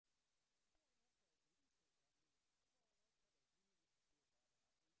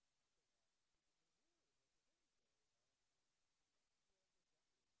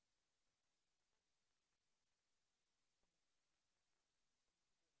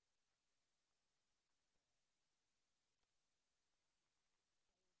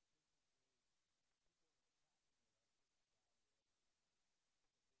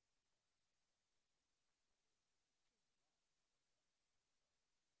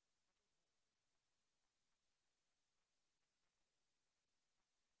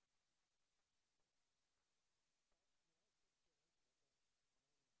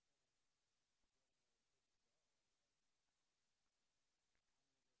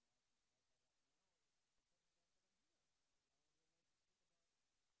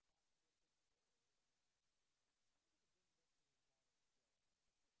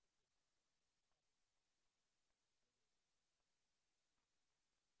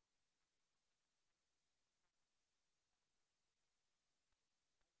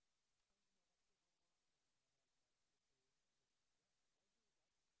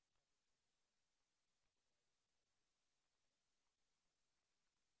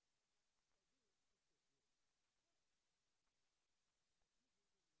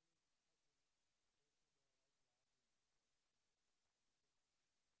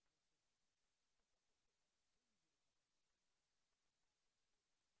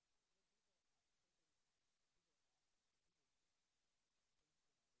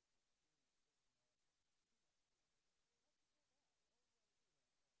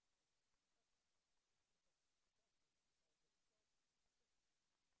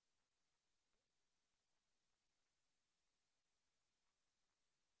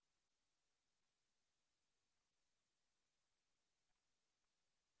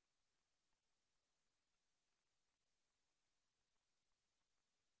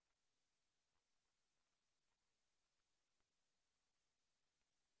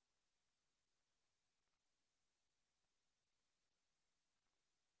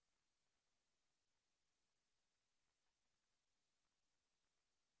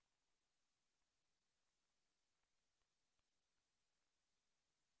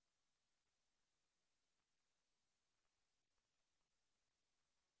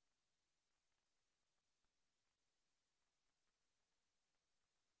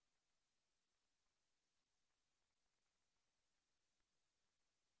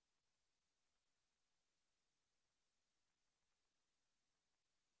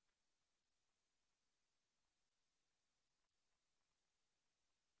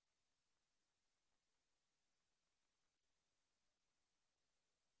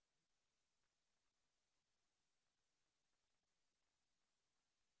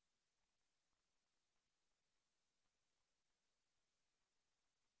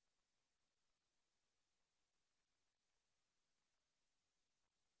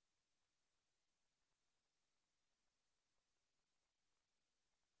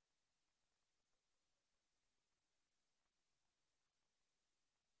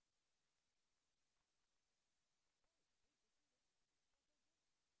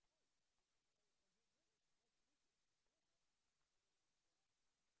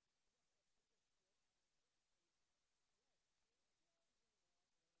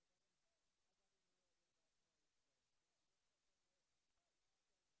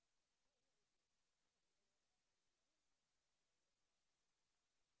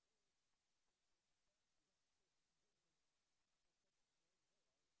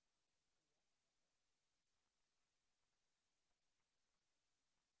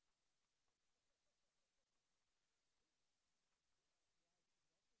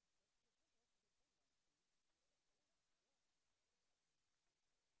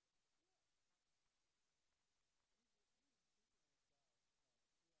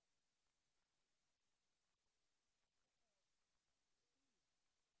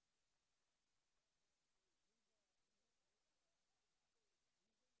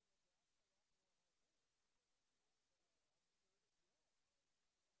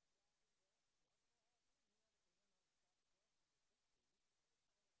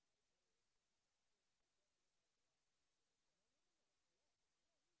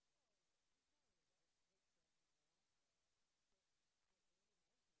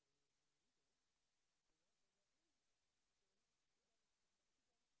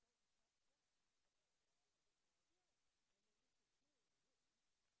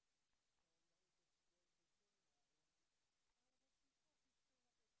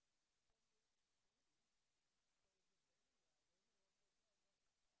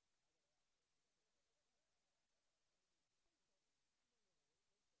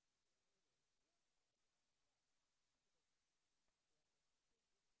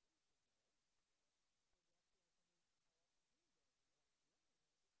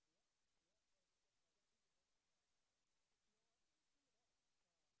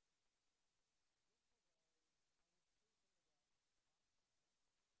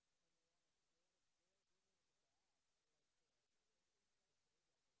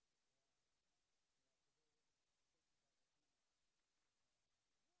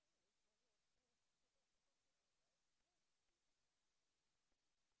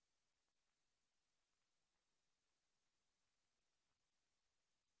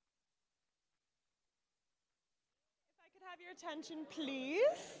your attention,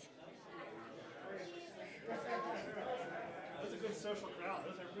 please? That's a good social crowd.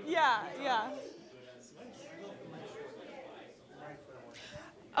 Yeah, yeah.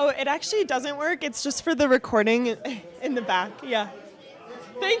 Oh, it actually doesn't work. It's just for the recording in the back. Yeah.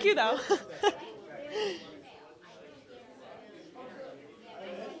 Thank you, though.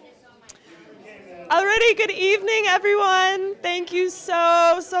 Alrighty, good evening, everyone. Thank you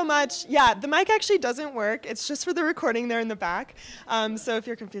so much. Yeah, the mic actually doesn't work. It's just for the recording there in the back. So if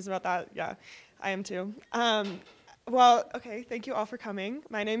you're confused about that, yeah, I am too. Well, okay, thank you all for coming.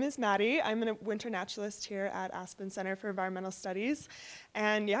 My name is Maddie. I'm a winter naturalist here at Aspen Center for Environmental Studies.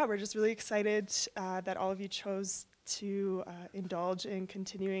 And yeah, we're just really excited that all of you chose to indulge in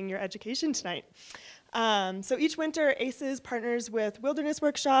continuing your education tonight. So each winter, ACES partners with Wilderness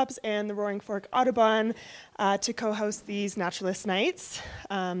Workshops and the Roaring Fork Audubon to co-host these Naturalist Nights.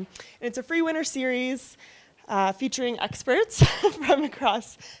 And it's a free winter series featuring experts from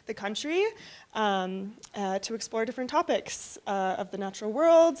across the country to explore different topics of the natural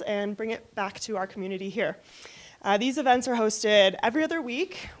world and bring it back to our community here. These events are hosted every other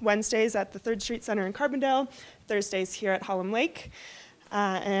week, Wednesdays at the 3rd Street Center in Carbondale, Thursdays here at Hallam Lake.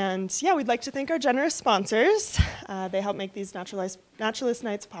 And yeah, we'd like to thank our generous sponsors. They help make these Naturalist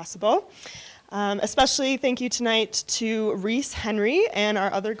Nights possible. Especially thank you tonight to Reese Henry and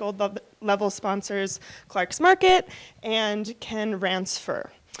our other gold level sponsors, Clark's Market and Ken Ransfer,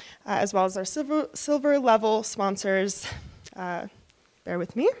 as well as our silver level sponsors, bear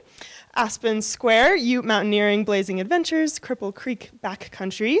with me, Aspen Square, Ute Mountaineering, Blazing Adventures, Cripple Creek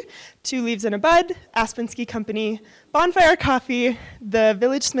Backcountry, Two Leaves and a Bud, Aspen Ski Company, Bonfire Coffee, the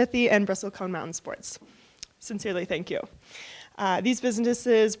Village Smithy, and Bristlecone Mountain Sports. Sincerely, thank you. These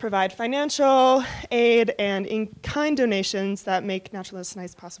businesses provide financial aid and in-kind donations that make Naturalist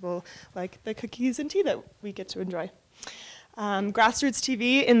Nights possible, like the cookies and tea that we get to enjoy. Grassroots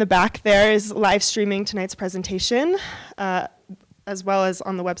TV in the back there is live streaming tonight's presentation, as well as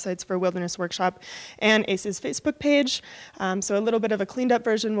on the websites for Wilderness Workshop and ACE's Facebook page. So a little bit of a cleaned up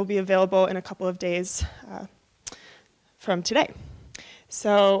version will be available in a couple of days from today.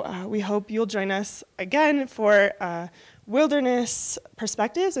 So we hope you'll join us again for Wilderness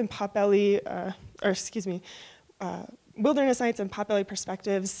Perspectives and Wilderness Nights and Potbelly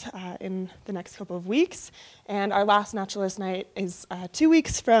Perspectives in the next couple of weeks. And our last Naturalist Night is 2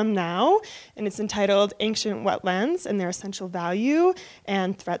 weeks from now, and it's entitled Ancient Wetlands and Their Essential Value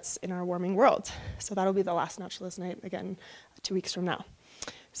and Threats in Our Warming World. So that'll be the last Naturalist Night, again, 2 weeks from now.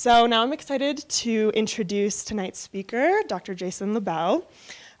 So now I'm excited to introduce tonight's speaker, Dr. Jason LaBelle.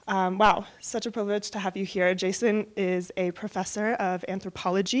 Wow, such a privilege to have you here. Jason is a professor of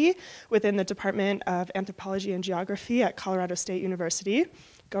anthropology within the Department of Anthropology and Geography at Colorado State University.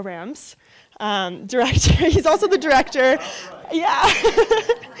 Go Rams. He's also the director. Yeah.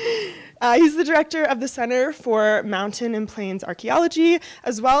 He's the director of the Center for Mountain and Plains Archaeology,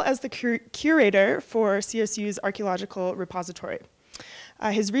 as well as the curator for CSU's Archaeological Repository.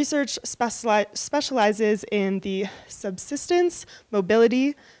 His research specializes in the subsistence,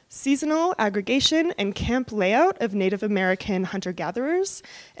 mobility, seasonal aggregation, and camp layout of Native American hunter-gatherers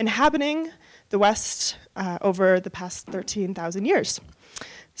inhabiting the West over the past 13,000 years.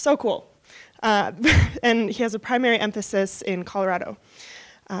 So cool. And he has a primary emphasis in Colorado.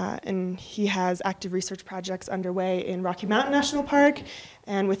 And he has active research projects underway in Rocky Mountain National Park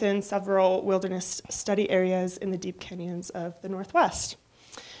and within several wilderness study areas in the deep canyons of the Northwest.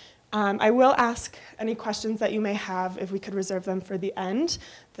 I will ask any questions that you may have if we could reserve them for the end.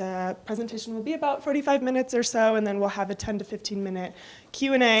 The presentation will be about 45 minutes or so, and then we'll have a 10 to 15 minute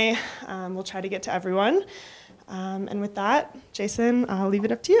Q&A. We'll try to get to everyone. And with that, Jason, I'll leave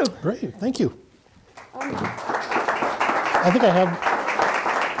it up to you. Great, thank you. I think I have...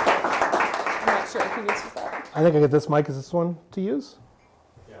 I'm not sure if he needs that. I think I get this mic. Is this one to use?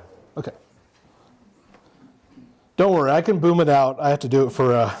 Yeah. Okay. Don't worry, I can boom it out. I have to do it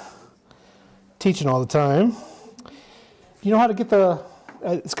for teaching all the time. You know how to get the...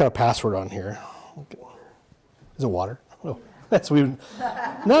 it's got a password on here. Is it water? Oh, that's weird.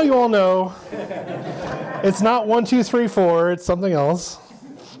 Now you all know. It's not 1, 2, 3, 4. It's something else.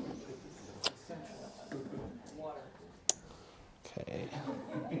 Okay.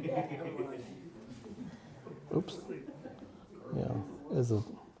 Oops. Yeah. Is a...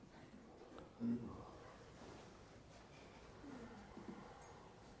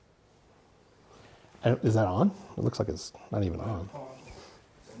 Is that on? It looks like it's not even on.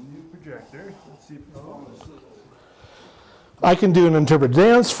 New projector. Let's see if it's on. I can do an interpretive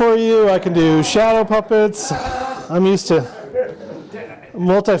dance for you. I can do shadow puppets. I'm used to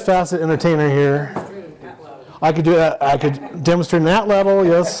multifaceted entertainer here. I could do that. I could demonstrate in that level,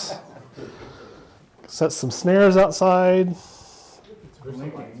 yes. Set some snares outside.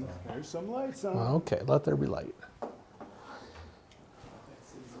 There's some lights on. Okay, let there be light.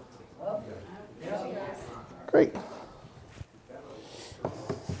 Great.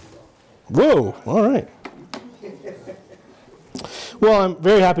 Whoa, all right. Well, I'm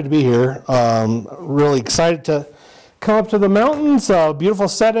very happy to be here. Really excited to come up to the mountains. Beautiful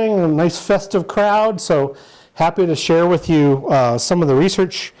setting, a nice festive crowd. So happy to share with you some of the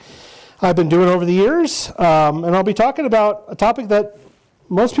research I've been doing over the years. And I'll be talking about a topic that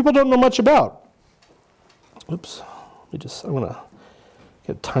most people don't know much about. Oops, I'm going to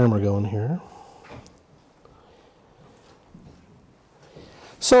get a timer going here.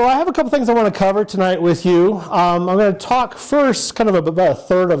 So I have a couple things I want to cover tonight with you. I'm going to talk first, kind of about a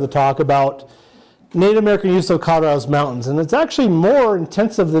third of the talk, about Native American use of Colorado's mountains. And it's actually more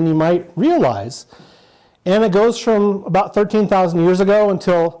intensive than you might realize. And it goes from about 13,000 years ago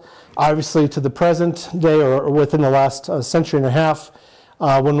until, obviously, to the present day, or within the last century and a half,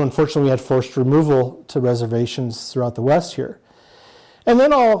 when unfortunately we had forced removal to reservations throughout the West here. And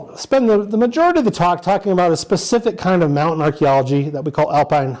then I'll spend the majority of the talk talking about a specific kind of mountain archaeology that we call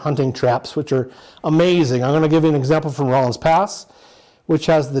alpine hunting traps, which are amazing. I'm going to give you an example from Rollins Pass, which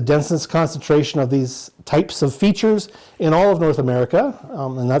has the densest concentration of these types of features in all of North America,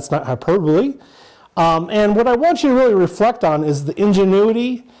 and that's not hyperbole. And what I want you to really reflect on is the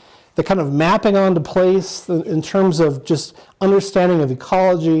ingenuity, the kind of mapping onto place in terms of just understanding of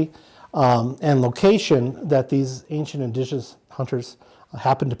ecology and location that these ancient indigenous hunters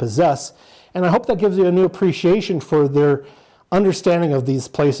happen to possess. And I hope that gives you a new appreciation for their understanding of these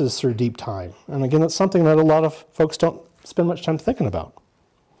places through deep time. And again, it's something that a lot of folks don't spend much time thinking about.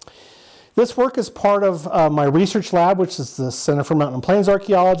 This work is part of my research lab, which is the Center for Mountain and Plains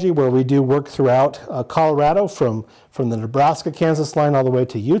Archaeology, where we do work throughout Colorado from the Nebraska-Kansas line all the way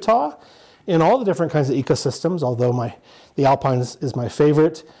to Utah in all the different kinds of ecosystems, although the alpine is my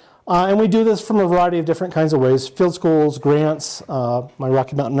favorite. And we do this from a variety of different kinds of ways: field schools, grants, my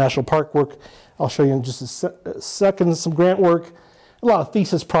Rocky Mountain National Park work. I'll show you in just a second some grant work, a lot of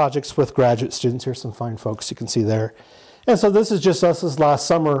thesis projects with graduate students. Here's some fine folks you can see there. And so this is just us this last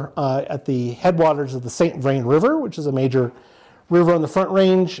summer at the headwaters of the St. Vrain River, which is a major river on the Front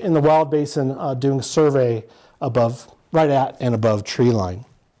Range in the Wild Basin, doing a survey right at and above tree line.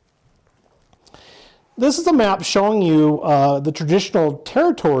 This is a map showing you the traditional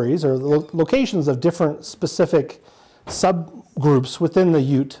territories or locations of different specific subgroups within the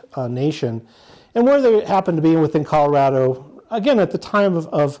Ute Nation and where they happen to be within Colorado, again, at the time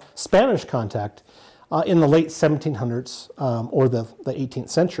of Spanish contact in the late 1700s or the 18th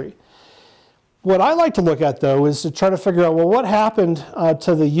century. What I like to look at, though, is to try to figure out, well, what happened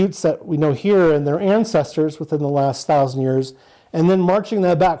to the Utes that we know here and their ancestors within the last 1,000 years, and then marching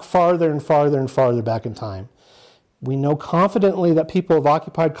that back farther and farther and farther back in time. We know confidently that people have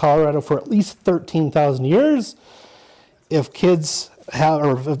occupied Colorado for at least 13,000 years. If kids have,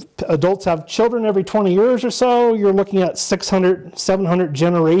 or if adults have children every 20 years or so, you're looking at 600, 700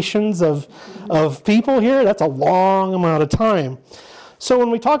 generations of people here. That's a long amount of time. So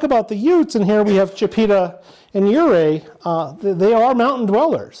when we talk about the Utes, and here we have Chipeta and Ouray, they are mountain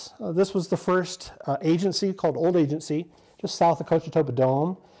dwellers. This was the first agency called Old Agency, just south of Cochetopa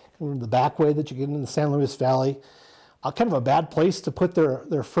Dome, the back way that you get into the San Luis Valley. Kind of a bad place to put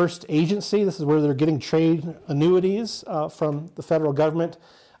their first agency. This is where they're getting trade annuities from the federal government.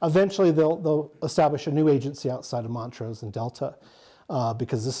 Eventually, they'll establish a new agency outside of Montrose and Delta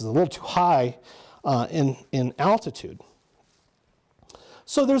because this is a little too high in altitude.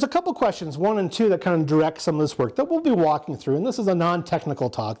 So there's a couple questions, 1 and 2, that kind of direct some of this work that we'll be walking through. And this is a non-technical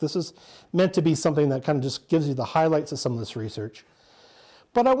talk. This is meant to be something that kind of just gives you the highlights of some of this research.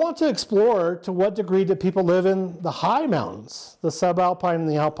 But I want to explore to what degree do people live in the high mountains, the subalpine and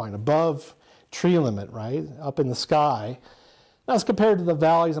the alpine, above tree limit, right, up in the sky, as compared to the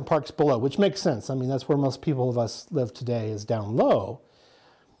valleys and parks below, which makes sense. I mean, that's where most people of us live today, is down low.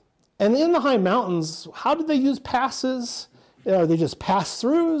 And in the high mountains, how do they use passes? Are they just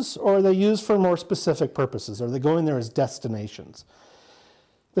pass-throughs, or are they used for more specific purposes? Are they going there as destinations?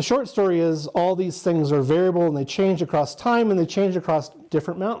 The short story is all these things are variable, and they change across time, and they change across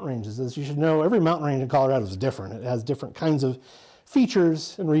different mountain ranges. As you should know, every mountain range in Colorado is different. It has different kinds of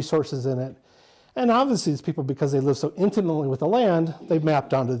features and resources in it. And obviously, these people, because they live so intimately with the land, they've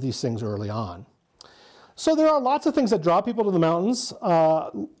mapped onto these things early on. So there are lots of things that draw people to the mountains.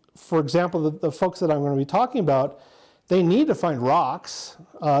 For example, the folks that I'm going to be talking about, they need to find rocks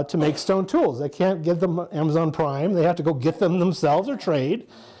to make stone tools. They can't get them Amazon Prime. They have to go get them themselves or trade.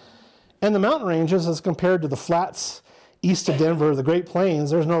 And the mountain ranges, as compared to the flats east of Denver, the Great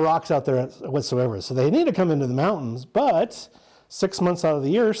Plains, there's no rocks out there whatsoever. So they need to come into the mountains, but 6 months out of the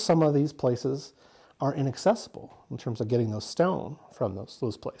year, some of these places are inaccessible in terms of getting those stone from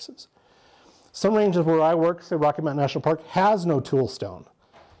those places. Some ranges where I work, say Rocky Mountain National Park, has no tool stone.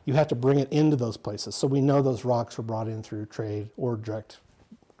 You have to bring it into those places. So we know those rocks were brought in through trade or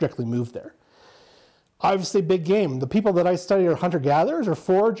directly moved there. Obviously, big game. The people that I study are hunter-gatherers or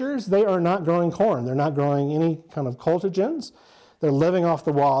foragers. They are not growing corn. They're not growing any kind of cultigens. They're living off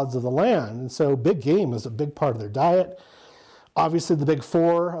the wads of the land. And so big game is a big part of their diet. Obviously, the big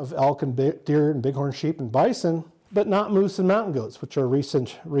four of elk and deer and bighorn sheep and bison, but not moose and mountain goats, which are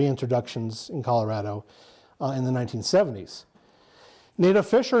recent reintroductions in Colorado in the 1970s. Native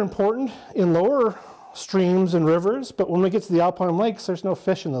fish are important in lower streams and rivers, but when we get to the alpine lakes, there's no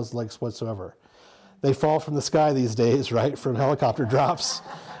fish in those lakes whatsoever. They fall from the sky these days, right, from helicopter drops.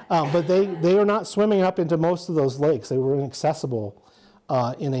 But they are not swimming up into most of those lakes. They were inaccessible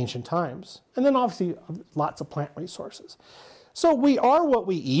in ancient times. And then obviously lots of plant resources. So we are what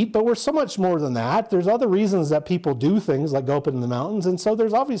we eat, but we're so much more than that. There's other reasons that people do things like go up in the mountains. And so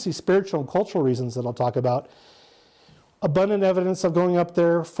there's obviously spiritual and cultural reasons that I'll talk about. Abundant evidence of going up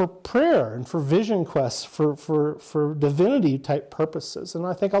there for prayer and for vision quests, for divinity type purposes. And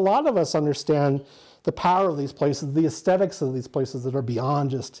I think a lot of us understand the power of these places, the aesthetics of these places that are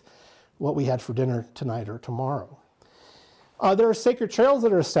beyond just what we had for dinner tonight or tomorrow. There are sacred trails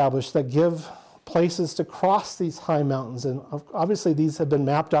that are established that give places to cross these high mountains. And obviously these have been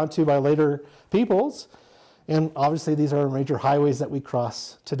mapped onto by later peoples. And obviously these are major highways that we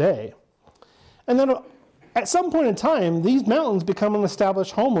cross today. And then at some point in time, these mountains become an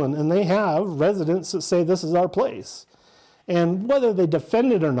established homeland, and they have residents that say this is our place. And whether they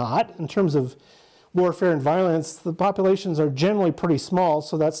defend it or not, in terms of warfare and violence, the populations are generally pretty small,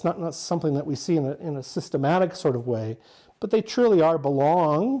 so that's not something that we see in a systematic sort of way. But they truly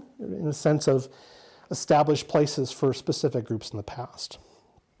belong in the sense of established places for specific groups in the past.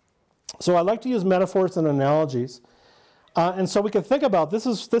 So I like to use metaphors and analogies. And so we can think about, this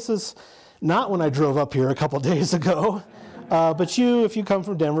is not when I drove up here a couple days ago, but if you come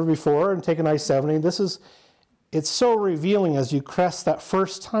from Denver before and take an I-70, it's so revealing as you crest that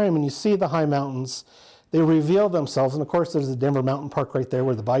first time and you see the high mountains. They reveal themselves, and of course there's the Denver Mountain Park right there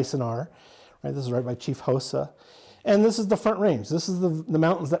where the bison are. Right, this is right by Chief Hosa. And this is the Front Range. This is the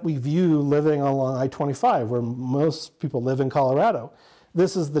mountains that we view living along I-25, where most people live in Colorado.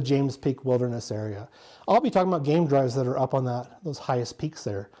 This is the James Peak Wilderness area. I'll be talking about game drives that are up on those highest peaks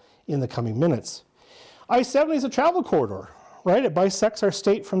there in the coming minutes. I-70 is a travel corridor, right? It bisects our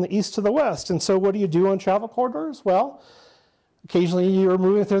state from the east to the west. And so what do you do on travel corridors? Well, occasionally you're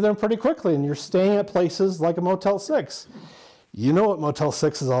moving through them pretty quickly and you're staying at places like a Motel 6. You know what Motel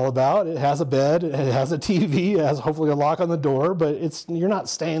 6 is all about. It has a bed, it has a TV, it has hopefully a lock on the door, but you're not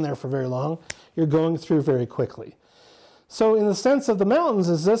staying there for very long. You're going through very quickly. So in the sense of the mountains,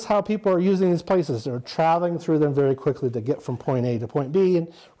 is this how people are using these places? They're traveling through them very quickly to get from point A to point B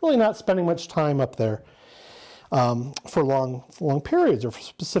and really not spending much time up there for long periods or for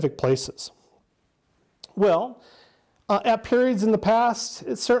specific places. Well, at periods in the past,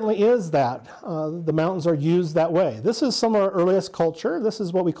 it certainly is that. The mountains are used that way. This is some of our earliest culture. This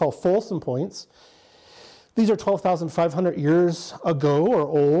is what we call Folsom points. These are 12,500 years ago or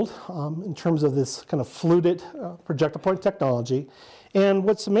old in terms of this kind of fluted projectile point technology. And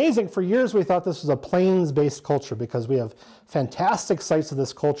what's amazing, for years we thought this was a plains-based culture because we have fantastic sites of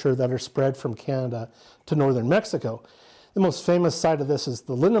this culture that are spread from Canada to northern Mexico. The most famous site of this is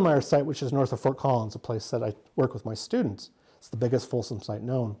the Lindenmeyer site, which is north of Fort Collins, a place that I work with my students. It's the biggest Folsom site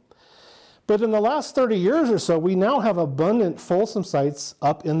known. But in the last 30 years or so, we now have abundant Folsom sites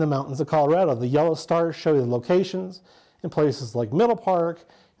up in the mountains of Colorado. The yellow stars show you the locations in places like Middle Park,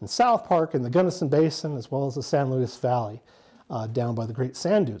 and South Park, and the Gunnison Basin, as well as the San Luis Valley down by the Great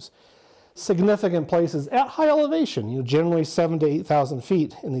Sand Dunes. Significant places at high elevation, generally 7,000 to 8,000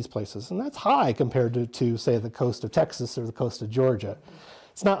 feet in these places. And that's high compared to, say, the coast of Texas or the coast of Georgia.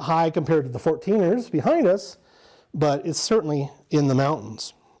 It's not high compared to the 14ers behind us, but it's certainly in the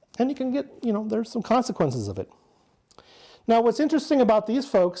mountains. And you can get, there's some consequences of it. Now, what's interesting about these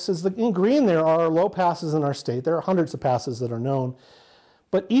folks is that in green there are low passes in our state. There are hundreds of passes that are known.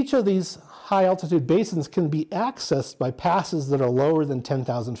 But each of these high altitude basins can be accessed by passes that are lower than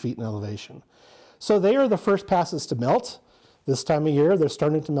 10,000 feet in elevation. So they are the first passes to melt. This time of year, they're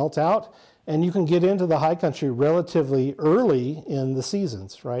starting to melt out. And you can get into the high country relatively early in the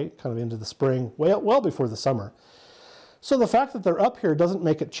seasons, right? Kind of into the spring, well before the summer. So the fact that they're up here doesn't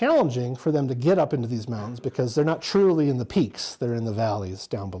make it challenging for them to get up into these mountains because they're not truly in the peaks, they're in the valleys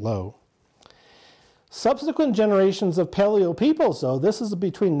down below. Subsequent generations of paleo peoples, though, this is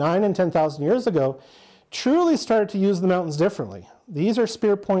between 9 and 10,000 years ago, truly started to use the mountains differently. These are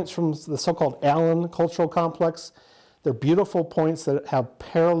spear points from the so-called Allen cultural complex. They're beautiful points that have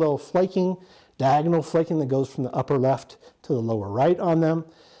parallel flaking, diagonal flaking that goes from the upper left to the lower right on them.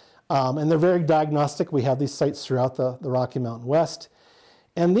 And they're very diagnostic. We have these sites throughout the Rocky Mountain West.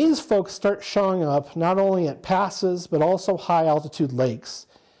 And these folks start showing up not only at passes, but also high altitude lakes,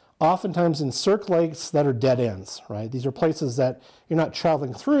 oftentimes in cirque lakes that are dead ends, right? These are places that you're not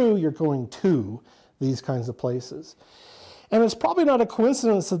traveling through, you're going to these kinds of places. And it's probably not a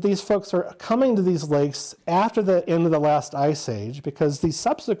coincidence that these folks are coming to these lakes after the end of the last ice age, because these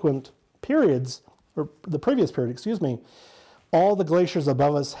subsequent periods, or the previous period, excuse me, all the glaciers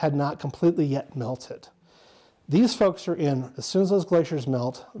above us had not completely yet melted. These folks are in, as soon as those glaciers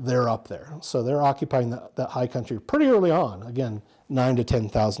melt, they're up there. So they're occupying that high country pretty early on, again, 9 to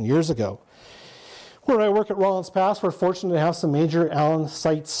 10,000 years ago. Where I work at Rawlins Pass, we're fortunate to have some major Allen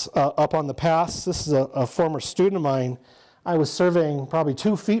sites up on the pass. This is a former student of mine. I was surveying probably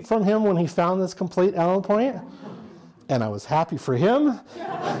 2 feet from him when he found this complete Allen point, and I was happy for him,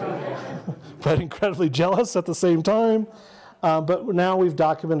 but incredibly jealous at the same time. But now we've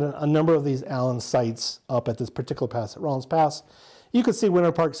documented a number of these Allen sites up at this particular pass at Rawlins Pass. You can see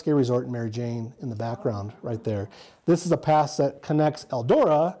Winter Park Ski Resort and Mary Jane in the background right there. This is a pass that connects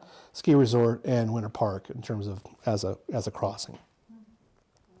Eldora Ski Resort and Winter Park in terms of as a crossing.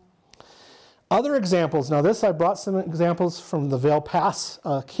 Other examples, now this I brought some examples from the Vail Pass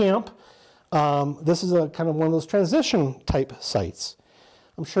camp. This is a kind of one of those transition type sites.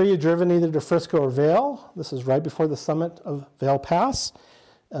 I'm sure you've driven either to Frisco or Vail. This is right before the summit of Vail Pass.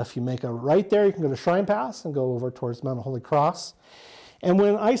 If you make a right there, you can go to Shrine Pass and go over towards Mount Holy Cross. And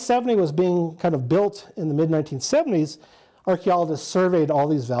when I-70 was being kind of built in the mid-1970s, archaeologists surveyed all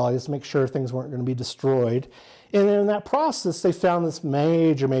these valleys to make sure things weren't going to be destroyed. And in that process, they found this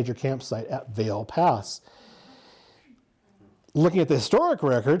major campsite at Vail Pass. Looking at the historic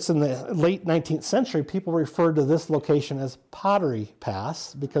records, in the late 19th century, people referred to this location as Pottery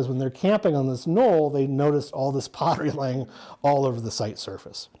Pass because when they're camping on this knoll, they noticed all this pottery laying all over the site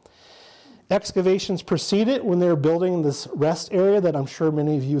surface. Excavations preceded when they were building this rest area that I'm sure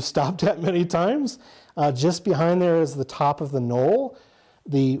many of you stopped at many times. Just behind there is the top of the knoll.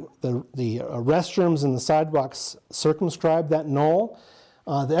 The restrooms and the sidewalks circumscribed that knoll.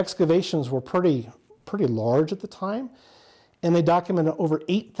 The excavations were pretty large at the time. And they documented over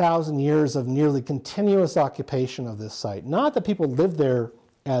 8,000 years of nearly continuous occupation of this site. Not that people lived there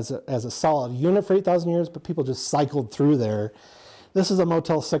as a solid unit for 8,000 years, but people just cycled through there. This is a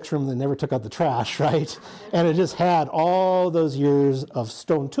Motel 6 room that never took out the trash, right? And it just had all those years of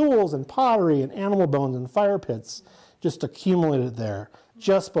stone tools and pottery and animal bones and fire pits just accumulated there,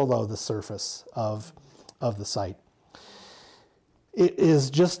 just below the surface of the site. It is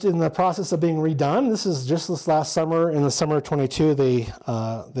just in the process of being redone. This is just this last summer. In the summer of 22, they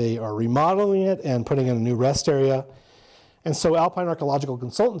are remodeling it and putting in a new rest area. And so Alpine Archaeological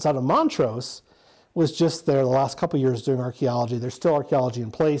Consultants out of Montrose was just there the last couple of years doing archaeology. There's still archaeology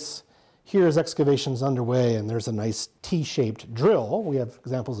in place. Here's excavations underway, and there's a nice T-shaped drill. We have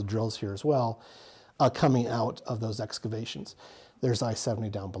examples of drills here as well coming out of those excavations. There's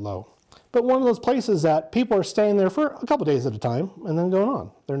I-70 down below. But one of those places that people are staying there for a couple days at a time and then going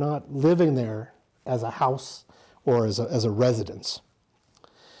on. They're not living there as a house or as a residence.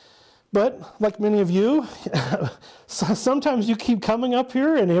 But like many of you, sometimes you keep coming up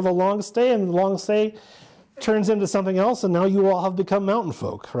here and you have a long stay, and the long stay turns into something else, and now you all have become mountain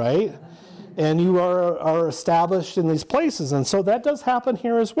folk, right? And you are established in these places, and so that does happen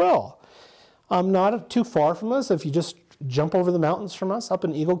here as well. Not too far from us, if you just jump over the mountains from us, up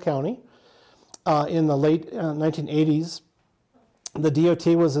in Eagle County, in the late 1980s, the DOT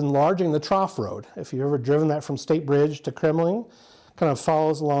was enlarging the Trough Road. If you've ever driven that from State Bridge to Kremling, kind of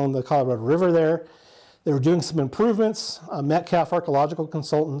follows along the Colorado River there. They were doing some improvements. Metcalf Archaeological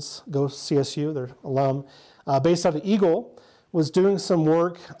Consultants, go CSU, they're alum, based out of Eagle, was doing some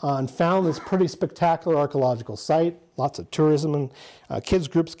work and found this pretty spectacular archaeological site. Lots of tourism, and kids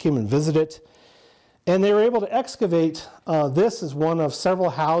groups came and visited. And they were able to excavate this as one of several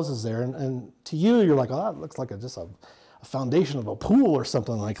houses there. And to you, you're like, oh, that looks like just a foundation of a pool or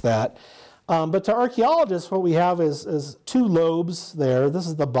something like that. But to archaeologists, what we have is 2 lobes there. This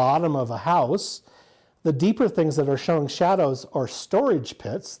is the bottom of a house. The deeper things that are showing shadows are storage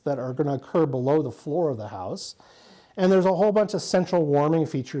pits that are going to occur below the floor of the house. And there's a whole bunch of central warming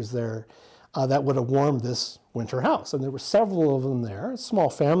features there that would have warmed this winter house. And there were several of them there, a small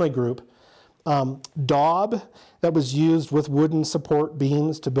family group. Daub that was used with wooden support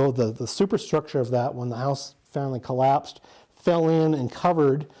beams to build the superstructure of that when the house finally collapsed, fell in and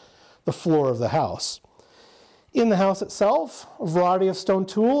covered the floor of the house. In the house itself, a variety of stone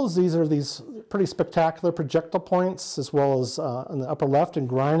tools. These are these pretty spectacular projectile points, as well as in the upper left, and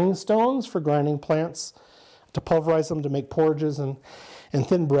grinding stones for grinding plants, to pulverize them to make porridges and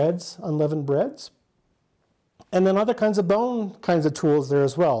thin breads, unleavened breads. And then other kinds of bone kinds of tools there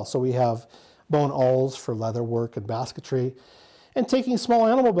as well. So we have bone awls for leather work and basketry, and taking small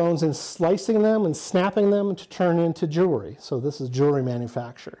animal bones and slicing them and snapping them to turn into jewelry. So this is jewelry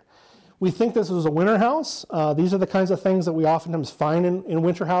manufacture. We think this was a winter house. These are the kinds of things that we oftentimes find in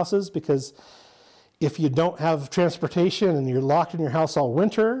winter houses, because if you don't have transportation and you're locked in your house all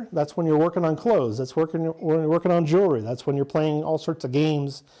winter, that's when you're working on clothes. That's when you're working on jewelry. That's when you're playing all sorts of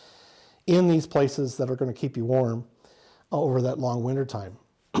games in these places that are going to keep you warm over that long winter time.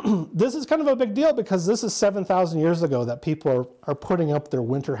 This is kind of a big deal, because this is 7,000 years ago that people are putting up their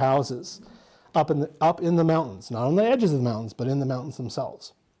winter houses up in the mountains, not on the edges of the mountains, but in the mountains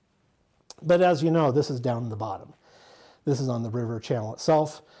themselves. But as you know, this is down in the bottom. This is on the river channel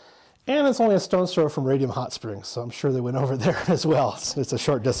itself. And it's only a stone's throw from Radium Hot Springs, so I'm sure they went over there as well. It's a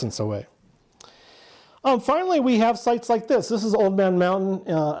short distance away. Finally, we have sites like this. This is Old Man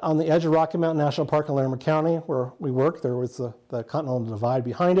Mountain on the edge of Rocky Mountain National Park in Larimer County, where we work. There was the Continental Divide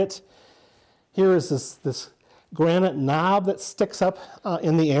behind it. Here is this granite knob that sticks up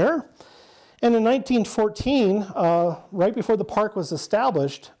in the air. And in 1914, right before the park was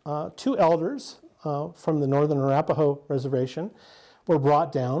established, two elders from the Northern Arapaho Reservation were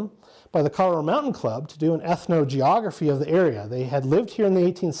brought down by the Colorado Mountain Club to do an ethnogeography of the area. They had lived here in the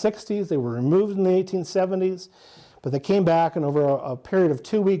 1860s, they were removed in the 1870s, but they came back, and over a period of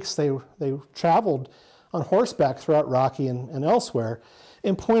 2 weeks, they traveled on horseback throughout Rocky and elsewhere,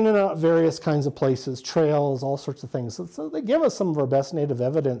 and pointed out various kinds of places, trails, all sorts of things. So they give us some of our best native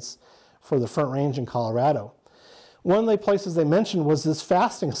evidence for the Front Range in Colorado. One of the places they mentioned was this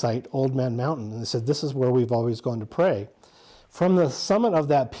fasting site, Old Man Mountain, and they said this is where we've always gone to pray. From the summit of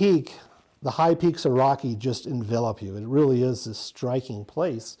that peak, the high peaks of Rocky just envelop you. It really is this striking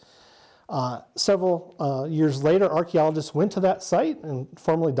place. Several years later, archaeologists went to that site and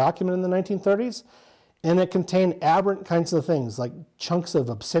formally documented in the 1930s, and it contained aberrant kinds of things like chunks of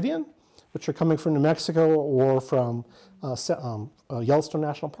obsidian, which are coming from New Mexico or from Yellowstone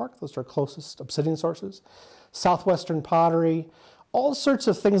National Park. Those are our closest obsidian sources. Southwestern pottery, all sorts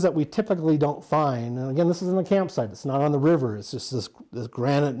of things that we typically don't find. And again, this is in a campsite. It's not on the river. It's just this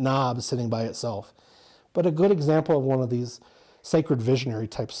granite knob sitting by itself. But a good example of one of these sacred visionary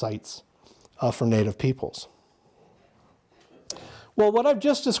type sites for Native peoples. Well, what I've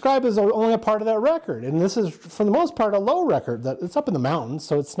just described is only a part of that record. And this is, for the most part, a low record. It's up in the mountains,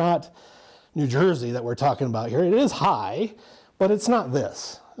 so it's not New Jersey that we're talking about here. It is high, but it's not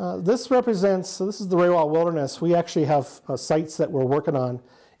this. This represents, so this is the Raywall Wilderness. We actually have sites that we're working on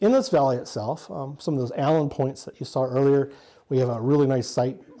in this valley itself. Some of those Allen points that you saw earlier, we have a really nice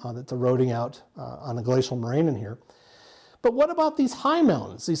site that's eroding out on a glacial moraine in here. But what about these high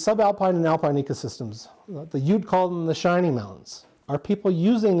mountains, these subalpine and alpine ecosystems? You'd call them the shiny mountains. Are people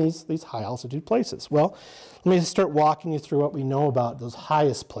using these high altitude places? Well, let me start walking you through what we know about those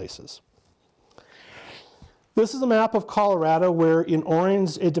highest places. This is a map of Colorado where in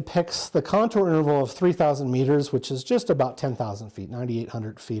orange it depicts the contour interval of 3,000 meters, which is just about 10,000 feet,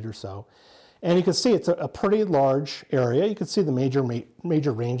 9,800 feet or so. And you can see it's a pretty large area. You can see the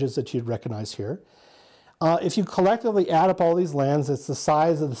major ranges that you'd recognize here. If you collectively add up all these lands, it's the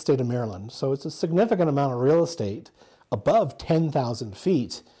size of the state of Maryland. So it's a significant amount of real estate above 10,000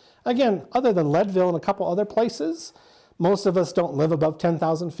 feet. Again, other than Leadville and a couple other places, most of us don't live above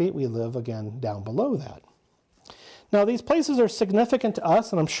 10,000 feet. We live, again, down below that. Now, these places are significant to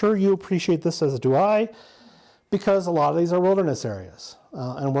us, and I'm sure you appreciate this as do I, because a lot of these are wilderness areas.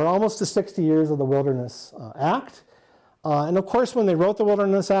 And we're almost to 60 years of the Wilderness Act. And of course, when they wrote the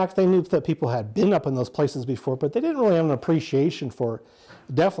Wilderness Act, they knew that people had been up in those places before, but they didn't really have an appreciation for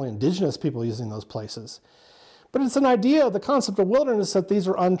definitely indigenous people using those places. But it's an idea, the concept of wilderness, that these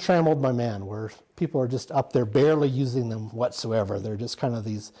are untrammeled by man, where people are just up there barely using them whatsoever. They're just kind of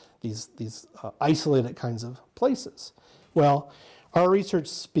these isolated kinds of places. Well, our research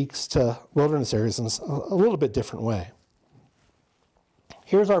speaks to wilderness areas in a little bit different way.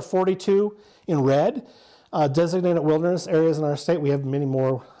 Here's our 42 in red, designated wilderness areas in our state. We have many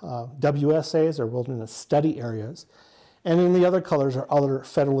more WSAs, or wilderness study areas. And in the other colors are other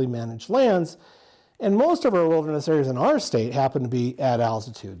federally managed lands. And most of our wilderness areas in our state happen to be at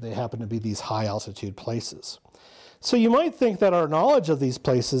altitude. They happen to be these high altitude places. So you might think that our knowledge of these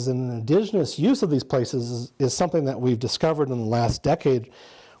places and indigenous use of these places is something that we've discovered in the last decade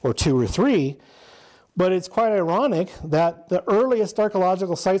or two or three, but it's quite ironic that the earliest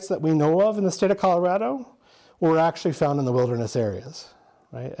archaeological sites that we know of in the state of Colorado were actually found in the wilderness areas,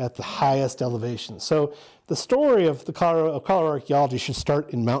 right, at the highest elevation. So the story of Colorado archaeology should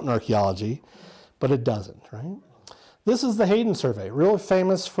start in mountain archaeology, but it doesn't, right? This is the Hayden survey, really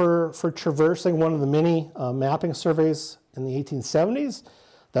famous for traversing one of the many mapping surveys in the 1870s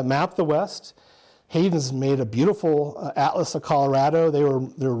that mapped the West. Hayden's made a beautiful atlas of Colorado. They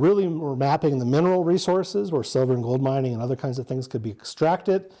really were mapping the mineral resources where silver and gold mining and other kinds of things could be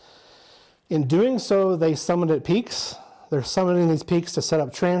extracted. In doing so, they summited peaks. They're summiting these peaks to set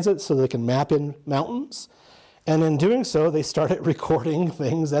up transit so they can map in mountains. And in doing so, they started recording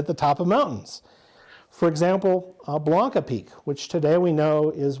things at the top of mountains. For example, Blanca Peak, which today we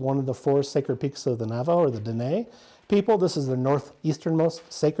know is one of the 4 sacred peaks of the Navajo or the Dene people. This is the northeasternmost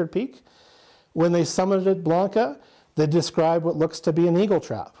sacred peak. When they summited Blanca, they described what looks to be an eagle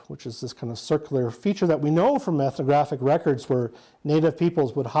trap, which is this kind of circular feature that we know from ethnographic records where native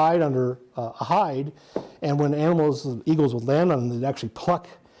peoples would hide under a hide, and when eagles would land on them, they'd actually pluck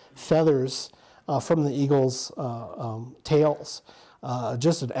feathers from the eagles' tails.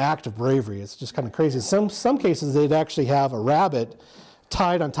 Just an act of bravery. It's just kind of crazy. In some cases, they'd actually have a rabbit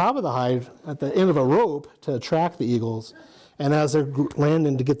tied on top of the hide at the end of a rope to attract the eagles. And as they're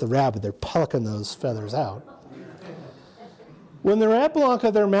landing to get the rabbit, they're plucking those feathers out. When they're at Blanca,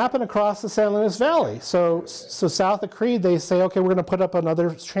 they're mapping across the San Luis Valley. So south of Creed, they say, okay, we're going to put up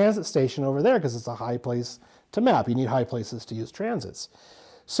another transit station over there because it's a high place to map. You need high places to use transits.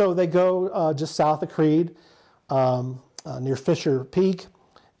 So they go just south of Creed, near Fisher Peak.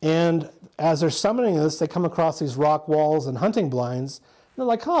 And as they're summiting this, they come across these rock walls and hunting blinds. They're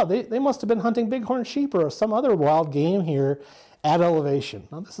like, oh, they must have been hunting bighorn sheep or some other wild game here at elevation.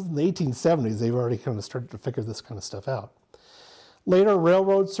 Now, this is in the 1870s. They've already kind of started to figure this kind of stuff out. Later,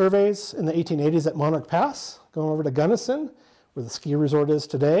 railroad surveys in the 1880s at Monarch Pass, going over to Gunnison, where the ski resort is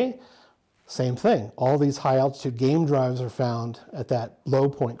today. Same thing. All these high-altitude game drives are found at that low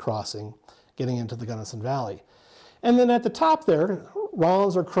point crossing, getting into the Gunnison Valley. And then at the top there,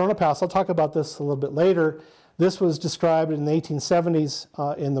 Rollins or Corona Pass, I'll talk about this a little bit later. This was described in the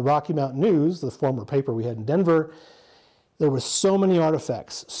 1870s in the Rocky Mountain News, the former paper we had in Denver. There were so many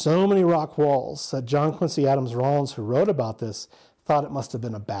artifacts, so many rock walls that John Quincy Adams Rollins, who wrote about this, thought it must have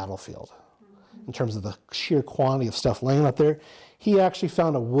been a battlefield in terms of the sheer quantity of stuff laying up there. He actually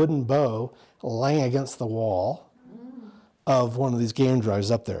found a wooden bow laying against the wall of one of these game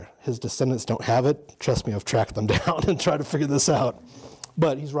drives up there. His descendants don't have it. Trust me, I've tracked them down and tried to figure this out.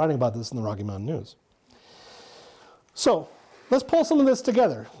 But he's writing about this in the Rocky Mountain News. So let's pull some of this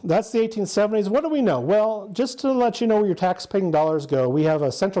together. That's the 1870s. What do we know? Well, just to let you know where your tax-paying dollars go, we have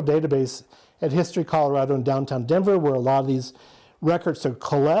a central database at History Colorado in downtown Denver where a lot of these records are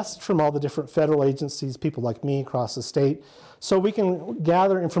coalesced from all the different federal agencies, people like me across the state, so we can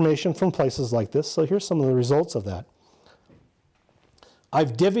gather information from places like this. So here's some of the results of that.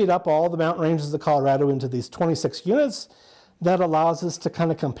 I've divvied up all the mountain ranges of Colorado into these 26 units. That allows us to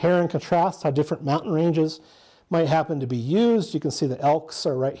kind of compare and contrast how different mountain ranges might happen to be used. You can see the elks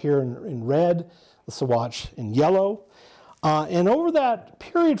are right here in red, the Sawatch in yellow. And over that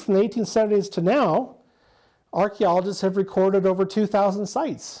period from the 1870s to now, archaeologists have recorded over 2,000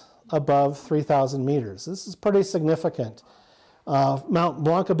 sites above 3,000 meters. This is pretty significant. Mount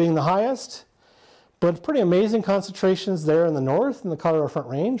Blanca being the highest, but pretty amazing concentrations there in the north in the Colorado Front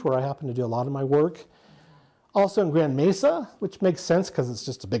Range, where I happen to do a lot of my work. Also in Grand Mesa, which makes sense because it's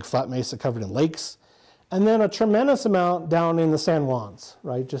just a big flat mesa covered in lakes. And then a tremendous amount down in the San Juans,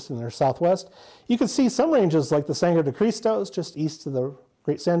 right, just in their southwest. You can see some ranges like the Sangre de Cristos, just east of the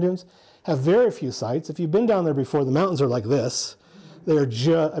Great Sand Dunes, have very few sites. If you've been down there before, the mountains are like this. They're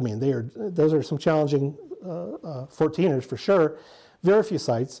just, I mean, those are some challenging 14ers for sure. Very few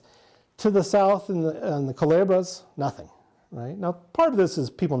sites. To the south in the Culebras, nothing, right? Now, part of this is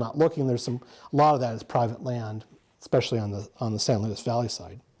people not looking. There's a lot of that is private land, especially on the San Luis Valley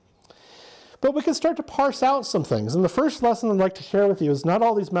side. But we can start to parse out some things. And the first lesson I'd like to share with you is not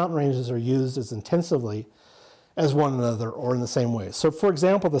all these mountain ranges are used as intensively as one another or in the same way. So for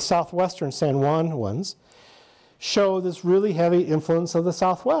example, the southwestern San Juan ones show this really heavy influence of the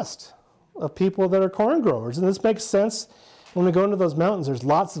southwest, of people that are corn growers. And this makes sense. When we go into those mountains, there's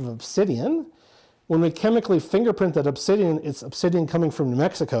lots of obsidian. When we chemically fingerprint that obsidian, it's obsidian coming from New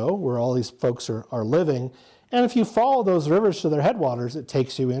Mexico, where all these folks are living. And if you follow those rivers to their headwaters, it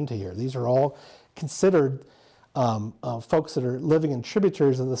takes you into here. These are all considered folks that are living in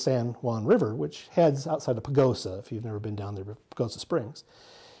tributaries of the San Juan River, which heads outside of Pagosa, if you've never been down there, Pagosa Springs.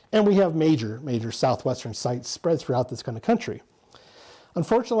 And we have major southwestern sites spread throughout this kind of country.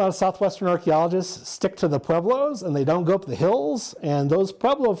 Unfortunately, a lot of southwestern archaeologists stick to the pueblos and they don't go up the hills, and those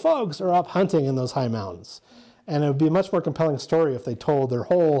pueblo folks are up hunting in those high mountains. And it would be a much more compelling story if they told their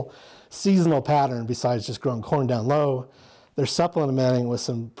whole seasonal pattern besides just growing corn down low. They're supplementing with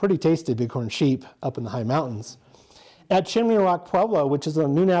some pretty tasty bighorn sheep up in the high mountains. At Chimney Rock Pueblo, which is a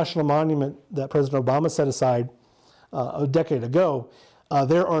new national monument that President Obama set aside a decade ago,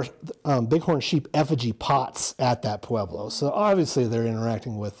 there are bighorn sheep effigy pots at that pueblo. So obviously they're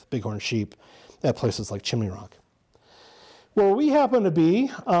interacting with bighorn sheep at places like Chimney Rock. Where we happen to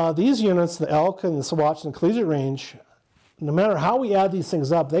be, these units, the Elk and the Sawatch and the Collegiate Range, no matter how we add these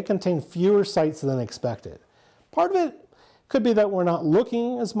things up, they contain fewer sites than expected. Part of it could be that we're not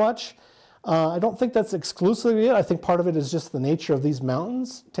looking as much. I don't think that's exclusively it. I think part of it is just the nature of these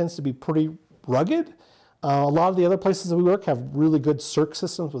mountains. It tends to be pretty rugged. A lot of the other places that we work have really good cirque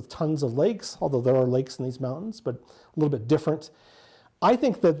systems with tons of lakes, although there are lakes in these mountains, but a little bit different. I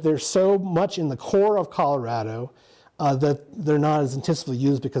think that there's so much in the core of Colorado that they're not as intensively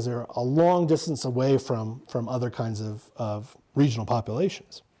used because they're a long distance away from other kinds of regional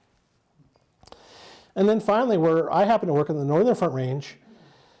populations. And then finally, where I happen to work in the Northern Front Range,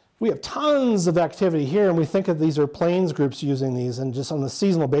 we have tons of activity here, and we think of these are plains groups using these, and just on a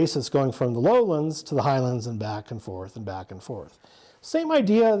seasonal basis going from the lowlands to the highlands and back and forth and back and forth. Same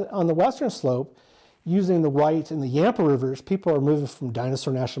idea on the western slope, using the White and the Yampa rivers. People are moving from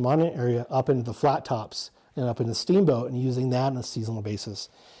Dinosaur National Monument area up into the flat tops and up into Steamboat and using that on a seasonal basis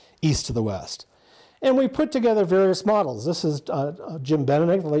east to the west. And we put together various models. This is Jim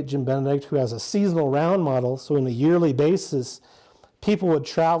Benedict, the late Jim Benedict, who has a seasonal round model. So on a yearly basis, people would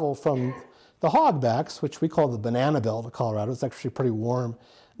travel from the hogbacks, which we call the banana belt of Colorado. It's actually pretty warm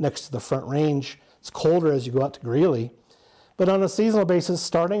next to the Front Range. It's colder as you go out to Greeley. But on a seasonal basis,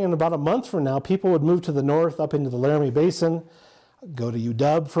 starting in about a month from now, people would move to the north up into the Laramie Basin, go to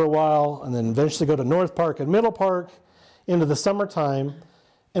UW for a while, and then eventually go to North Park and Middle Park into the summertime.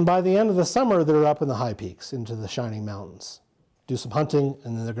 And by the end of the summer, they're up in the high peaks into the Shining Mountains. Do some hunting,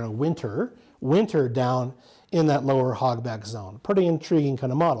 and then they're going to winter down in that lower hogback zone. Pretty intriguing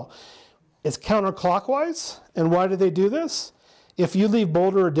kind of model. It's counterclockwise, and why do they do this? If you leave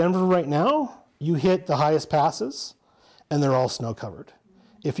Boulder or Denver right now, you hit the highest passes, and they're all snow-covered.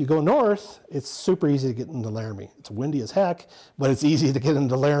 If you go north, it's super easy to get into Laramie. It's windy as heck, but it's easy to get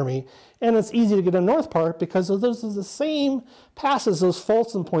into Laramie, and it's easy to get in North Park because those are the same passes those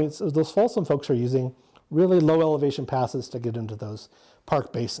Folsom points, those Folsom folks are using, really low elevation passes to get into those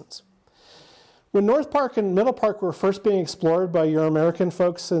park basins. When North Park and Middle Park were first being explored by Euro-American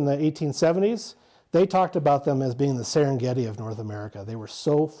folks in the 1870s, they talked about them as being the Serengeti of North America. They were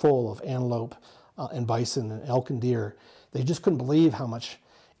so full of antelope and bison and elk and deer. They just couldn't believe how much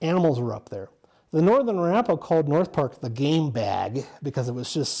animals were up there. The Northern Arapaho called North Park the game bag because it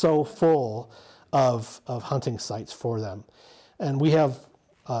was just so full of hunting sites for them. And we have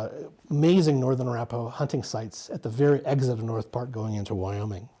amazing Northern Arapaho hunting sites at the very exit of North Park going into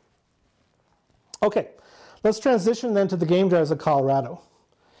Wyoming. Okay, let's transition then to the game drives of Colorado.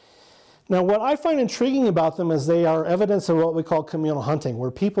 Now, what I find intriguing about them is they are evidence of what we call communal hunting,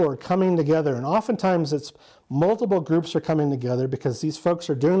 where people are coming together, and oftentimes it's multiple groups are coming together because these folks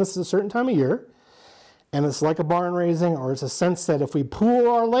are doing this at a certain time of year, and it's like a barn raising, or it's a sense that if we pool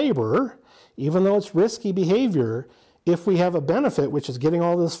our labor, even though it's risky behavior, if we have a benefit, which is getting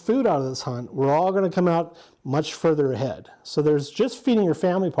all this food out of this hunt, we're all going to come out much further ahead. So there's just feeding your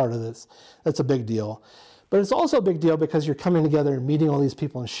family part of this. That's a big deal. But it's also a big deal because you're coming together and meeting all these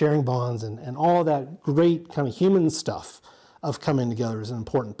people and sharing bonds and all that great kind of human stuff of coming together is an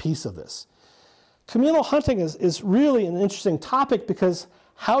important piece of this. Communal hunting is really an interesting topic because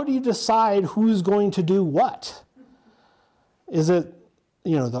how do you decide who's going to do what? Is it,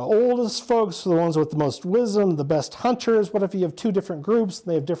 you know, the oldest folks, the ones with the most wisdom, the best hunters? What if you have two different groups and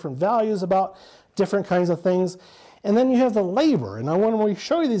they have different values about different kinds of things? And then you have the labor. And when we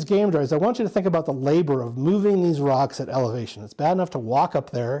show you these game drives, I want you to think about the labor of moving these rocks at elevation. It's bad enough to walk up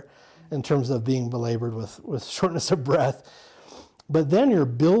there in terms of being belabored with shortness of breath. But then you're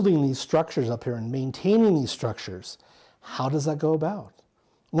building these structures up here and maintaining these structures. How does that go about?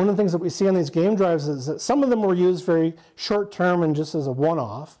 One of the things that we see on these game drives is that some of them were used very short term and just as a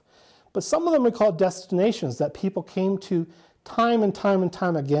one-off. But some of them we call destinations that people came to time and time and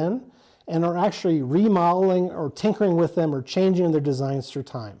time again and are actually remodeling or tinkering with them or changing their designs through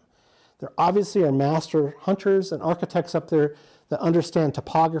time. There obviously are master hunters and architects up there that understand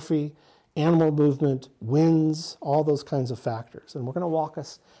topography animal movement, winds, all those kinds of factors. And we're going to walk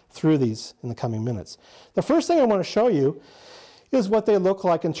us through these in the coming minutes. The first thing I want to show you is what they look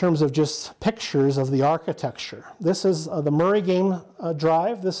like in terms of just pictures of the architecture. This is the Murray Game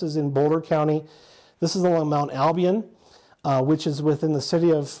Drive. This is in Boulder County. This is along Mount Albion, which is within the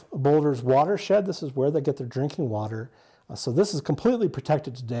city of Boulder's watershed. This is where they get their drinking water. So this is completely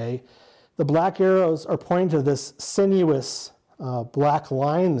protected today. The black arrows are pointing to this sinuous black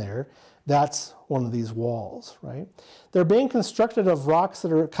line there. That's one of these walls, right? They're being constructed of rocks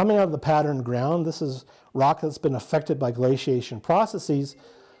that are coming out of the patterned ground. This is rock that's been affected by glaciation processes.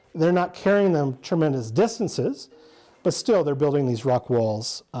 They're not carrying them tremendous distances, but still they're building these rock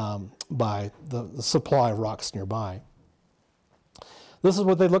walls by the supply of rocks nearby. This is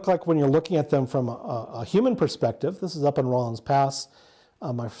what they look like when you're looking at them from a human perspective. This is up in Rollins Pass.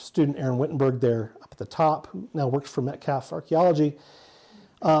 My student Aaron Wittenberg there up at the top, who now works for Metcalf Archaeology.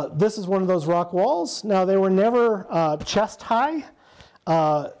 This is one of those rock walls. Now, they were never chest high.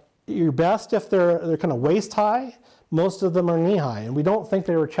 You're best if they're kind of waist high. Most of them are knee high, and we don't think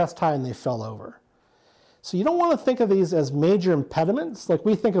they were chest high and they fell over. So you don't want to think of these as major impediments, like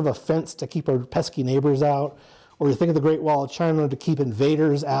we think of a fence to keep our pesky neighbors out, or you think of the Great Wall of China to keep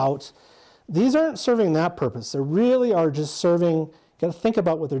invaders out. These aren't serving that purpose. They really are just serving, you got to think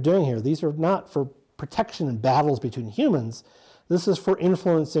about what they're doing here. These are not for protection in battles between humans. This is for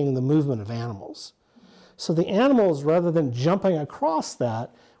influencing the movement of animals. So the animals, rather than jumping across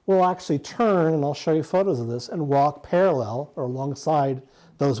that, will actually turn, and I'll show you photos of this, and walk parallel or alongside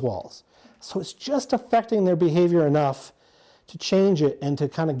those walls. So it's just affecting their behavior enough to change it and to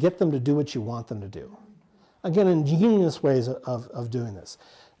kind of get them to do what you want them to do. Again, ingenious ways of doing this.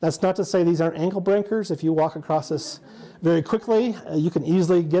 That's not to say these aren't ankle breakers. If you walk across this very quickly, you can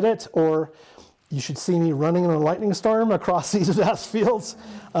easily get it, or you should see me running in a lightning storm across these vast fields,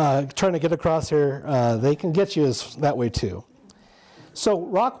 trying to get across here. They can get you that way too. So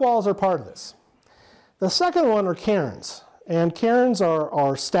rock walls are part of this. The second one are cairns. And cairns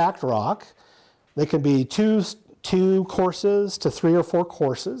are stacked rock. They can be two courses to 3 or 4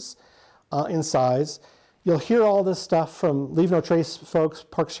 courses in size. You'll hear all this stuff from Leave No Trace folks,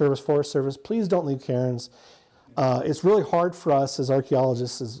 Park Service, Forest Service. Please don't leave cairns. It's really hard for us as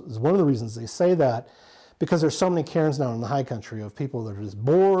archaeologists, is one of the reasons they say that, because there's so many cairns now in the high country of people that are just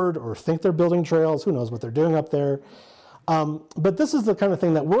bored or think they're building trails. Who knows what they're doing up there. But this is the kind of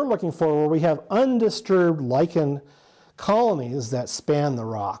thing that we're looking for, where we have undisturbed lichen colonies that span the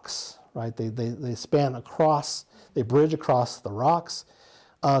rocks, right? They span across, they bridge across the rocks.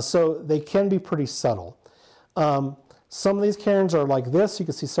 So they can be pretty subtle. Some of these cairns are like this. You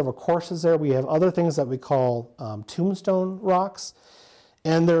can see several courses there. We have other things that we call tombstone rocks.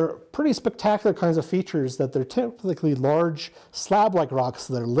 And they're pretty spectacular kinds of features that they're typically large slab-like rocks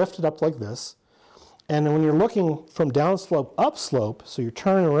that are lifted up like this. And when you're looking from downslope, upslope, so you're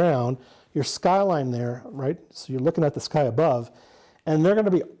turning around, your skyline there, right? So you're looking at the sky above, and they're going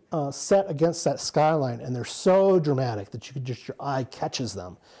to be set against that skyline, and they're so dramatic that your eye catches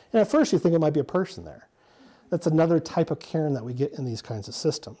them. And at first you think it might be a person there. That's another type of cairn that we get in these kinds of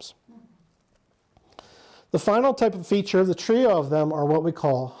systems. The final type of feature, the trio of them, are what we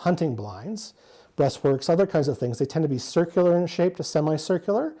call hunting blinds, breastworks, other kinds of things. They tend to be circular in shape to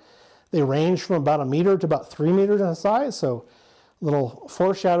semicircular. They range from about 1 meter to about 3 meters in size. So a little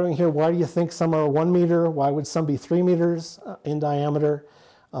foreshadowing here. Why do you think some are 1 meter? Why would some be 3 meters in diameter?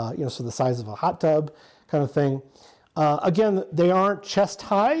 So the size of a hot tub kind of thing. Again, they aren't chest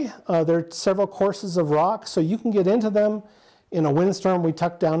high. There are several courses of rock, so you can get into them. In a windstorm, we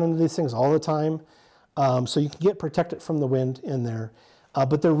tuck down into these things all the time. So you can get protected from the wind in there.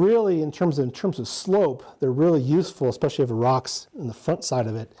 But they're really, in terms of slope, they're really useful, especially if the rocks in the front side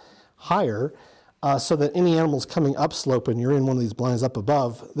of it higher, so that any animals coming upslope and you're in one of these blinds up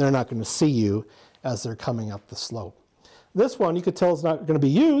above, they're not going to see you as they're coming up the slope. This one, you could tell, is not going to be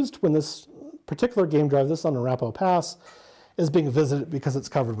used when this particular game drive, this on Arapahoe Pass, is being visited because it's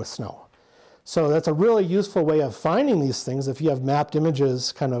covered with snow. So that's a really useful way of finding these things. If you have mapped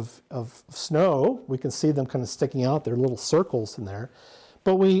images of snow, we can see them kind of sticking out. They're little circles in there.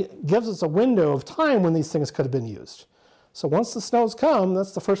 But gives us a window of time when these things could have been used. So once the snows come,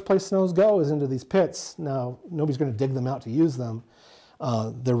 that's the first place snows go, is into these pits. Now, nobody's going to dig them out to use them.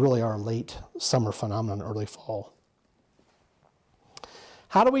 They really are a late summer phenomenon, early fall.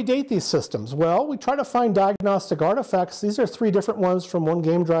 How do we date these systems? Well, we try to find diagnostic artifacts. These are 3 different ones from one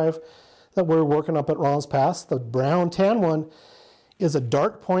game drive that we're working up at Rollins Pass. The brown tan one is a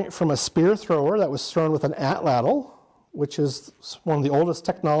dart point from a spear thrower that was thrown with an atlatl, which is one of the oldest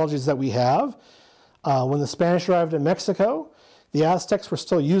technologies that we have. When the Spanish arrived in Mexico, The Aztecs were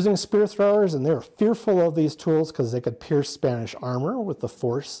still using spear throwers, and they were fearful of these tools because they could pierce Spanish armor with the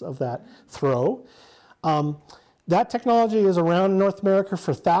force of that throw. That technology is around in North America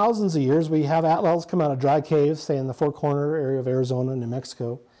for thousands of years. We have atlatls come out of dry caves, say in the Four Corner area of Arizona, New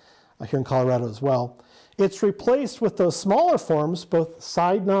Mexico, here in Colorado as well. It's replaced with those smaller forms, both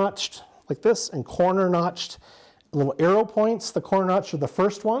side-notched like this and corner-notched little arrow points. The corner-notched are the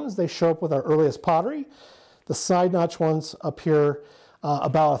first ones. They show up with our earliest pottery. The side-notch ones appear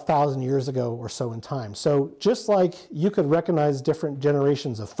about 1,000 years ago or so in time. So just like you could recognize different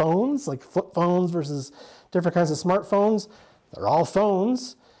generations of phones, like flip phones versus different kinds of smartphones, they're all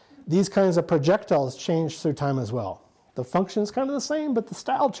phones. These kinds of projectiles change through time as well. The function is kind of the same, but the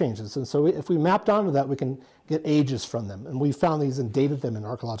style changes. And so if we mapped onto that, we can get ages from them. And we found these and dated them in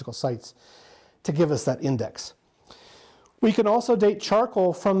archaeological sites to give us that index. We can also date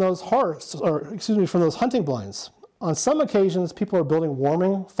charcoal from those from those hunting blinds. On some occasions, people are building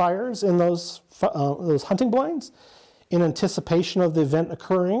warming fires in those hunting blinds in anticipation of the event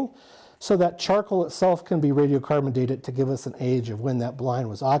occurring, so that charcoal itself can be radiocarbon dated to give us an age of when that blind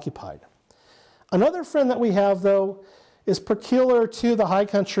was occupied. Another friend that we have, though, is peculiar to the high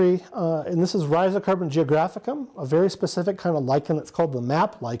country, and this is Rhizocarbon geographicum, a very specific kind of lichen that's called the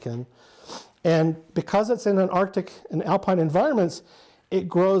map lichen. And because it's in an Arctic and alpine environments, it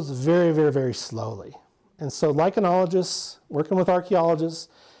grows very, very, very slowly. And so lichenologists, working with archaeologists,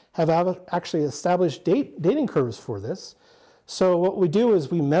 have actually established dating curves for this. So what we do is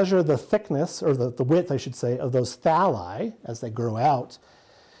we measure the thickness, or the width, I should say, of those thalli as they grow out,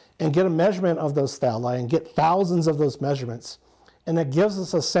 and get a measurement of those thalli and get thousands of those measurements. And it gives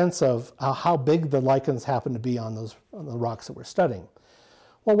us a sense of how big the lichens happen to be on the rocks that we're studying.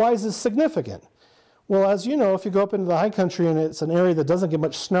 Well, why is this significant? Well, as you know, if you go up into the high country and it's an area that doesn't get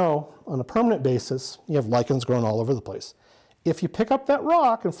much snow on a permanent basis, you have lichens growing all over the place. If you pick up that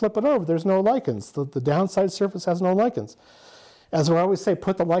rock and flip it over, there's no lichens. The downside surface has no lichens. As I always say,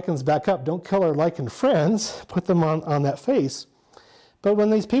 put the lichens back up. Don't kill our lichen friends. Put them on that face. But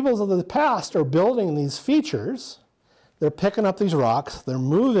when these peoples of the past are building these features, they're picking up these rocks, they're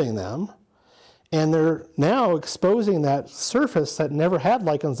moving them, and they're now exposing that surface that never had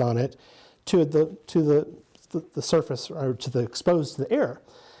lichens on it to the surface, or exposed to the air.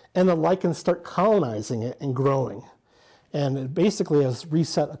 And the lichens start colonizing it and growing. And it basically has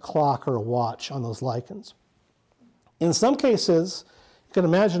reset a clock or a watch on those lichens. In some cases, you can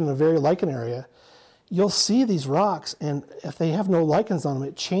imagine in a very lichen area, you'll see these rocks, and if they have no lichens on them,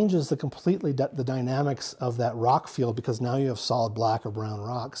 it changes the dynamics of that rock field, because now you have solid black or brown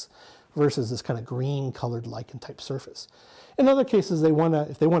rocks versus this kind of green colored lichen type surface. In other cases,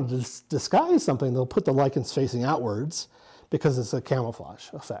 if they want to disguise something, they'll put the lichens facing outwards because it's a camouflage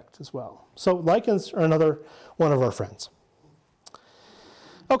effect as well. So lichens are another one of our friends.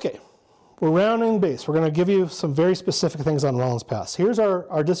 Okay, we're rounding base. We're going to give you some very specific things on Rollins Pass. Here's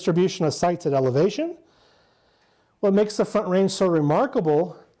our distribution of sites at elevation. What makes the Front Range so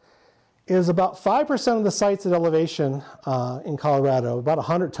remarkable is about 5% of the sites at elevation in Colorado, about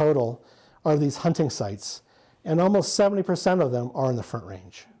 100 total, are these hunting sites. And almost 70% of them are in the Front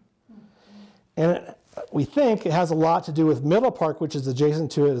Range. And we think it has a lot to do with Middle Park, which is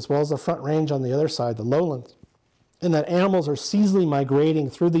adjacent to it, as well as the Front Range on the other side, the lowlands, and that animals are seasonally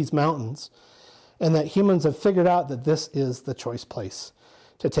migrating through these mountains, and that humans have figured out that this is the choice place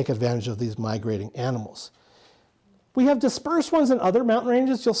to take advantage of these migrating animals. We have dispersed ones in other mountain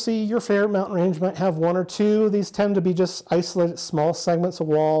ranges. You'll see your favorite mountain range might have one or two. These tend to be just isolated small segments of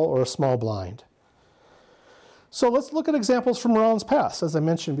wall or a small blind. So let's look at examples from Rollins Pass, as I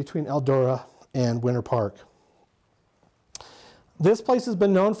mentioned, between Eldora and Winter Park. This place has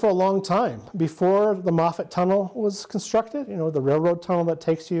been known for a long time. Before the Moffat Tunnel was constructed, you know, the railroad tunnel that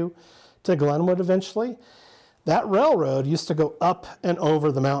takes you to Glenwood eventually, that railroad used to go up and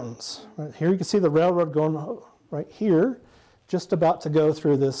over the mountains. Right here you can see the railroad going right here, just about to go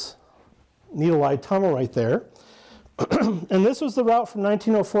through this needle-eyed tunnel right there. And this was the route from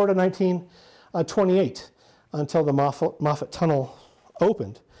 1904 to 1928 until the Moffat Tunnel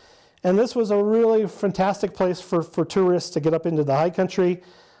opened. And this was a really fantastic place for tourists to get up into the high country.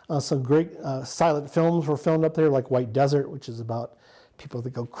 Some great silent films were filmed up there, like White Desert, which is about people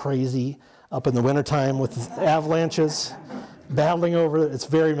that go crazy up in the wintertime with avalanches, battling over, it's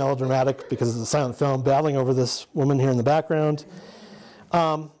very melodramatic because it's a silent film, battling over this woman here in the background.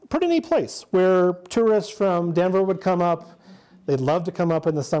 Pretty neat place where tourists from Denver would come up. They'd love to come up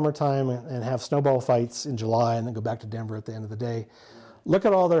in the summertime and have snowball fights in July and then go back to Denver at the end of the day. Look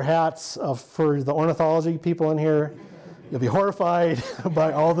at all their hats for the ornithology people in here. You'll be horrified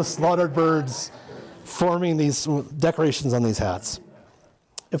by all the slaughtered birds forming these decorations on these hats.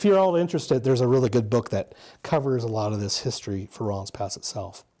 If you're all interested, there's a really good book that covers a lot of this history for Rawlins Pass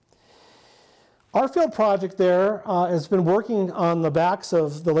itself. Our field project there has been working on the backs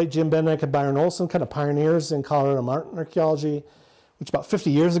of the late Jim Bendick and Byron Olson, kind of pioneers in Colorado mountain archaeology, which about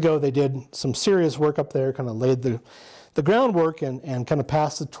 50 years ago they did some serious work up there, kind of laid the groundwork and kind of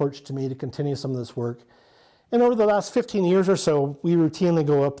passed the torch to me to continue some of this work. And over the last 15 years or so, we routinely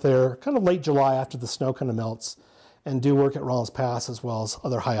go up there kind of late July after the snow kind of melts and do work at Rawlins Pass as well as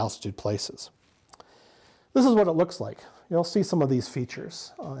other high altitude places. This is what it looks like. You'll see some of these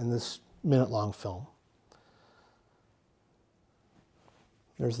features in this minute-long film.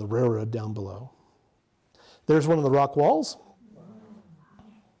 There's the railroad down below. There's one of the rock walls.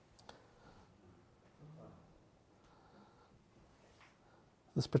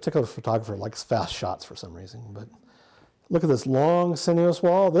 This particular photographer likes fast shots for some reason, but look at this long, sinuous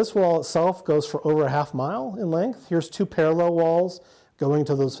wall. This wall itself goes for over a half mile in length. Here's two parallel walls going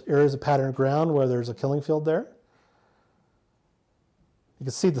to those areas of patterned ground where there's a killing field there. You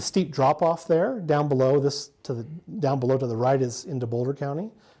can see the steep drop-off there. Down below down below to the right is into Boulder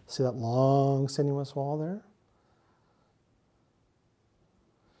County. See that long, sinuous wall there?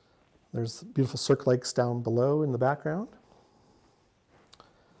 There's beautiful Cirque Lakes down below in the background.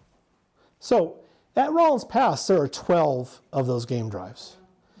 So at Rawlins Pass, there are 12 of those game drives.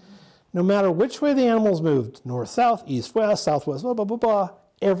 No matter which way the animals moved, north, south, east, west, southwest, blah, blah, blah, blah,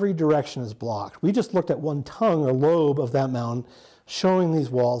 every direction is blocked. We just looked at one tongue or lobe of that mountain showing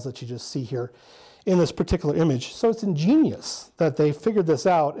these walls that you just see here in this particular image. So it's ingenious that they figured this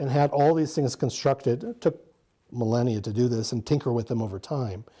out and had all these things constructed. It took millennia to do this and tinker with them over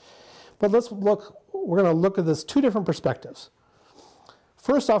time. But we're going to look at this two different perspectives.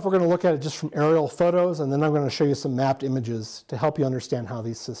 First off, we're going to look at it just from aerial photos, and then I'm going to show you some mapped images to help you understand how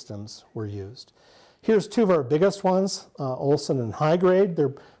these systems were used. Here's two of our biggest ones, Olson and High Grade.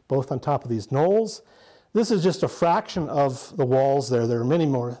 They're both on top of these knolls. This is just a fraction of the walls there. There are many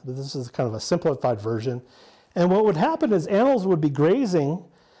more, but this is kind of a simplified version. And what would happen is animals would be grazing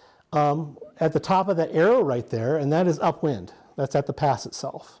at the top of that arrow right there, and that is upwind. That's at the pass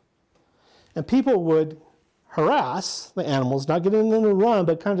itself. And people would harass the animals, not getting them to run,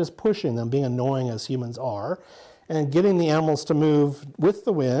 but kind of just pushing them, being annoying as humans are, and getting the animals to move with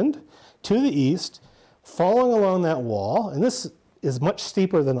the wind to the east, following along that wall. And this is much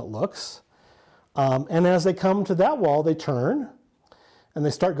steeper than it looks. And as they come to that wall, they turn and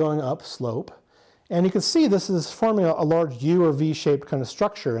they start going up slope. And you can see this is forming a large U or V-shaped kind of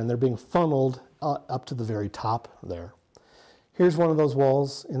structure, and they're being funneled up to the very top there. Here's one of those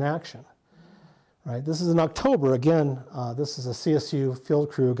walls in action. Right, this is in October. Again, this is a CSU field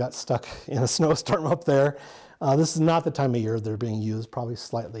crew got stuck in a snowstorm up there. This is not the time of year they're being used, probably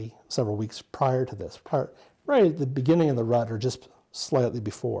several weeks prior to this, right at the beginning of the rut or just slightly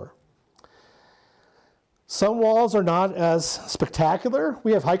before. Some walls are not as spectacular.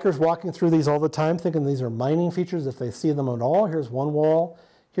 We have hikers walking through these all the time thinking these are mining features if they see them at all. Here's one wall.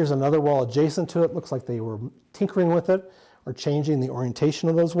 Here's another wall adjacent to it. Looks like they were tinkering with it or changing the orientation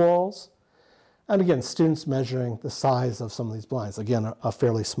of those walls. And again, students measuring the size of some of these blinds. Again, a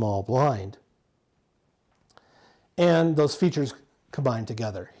fairly small blind. And those features combined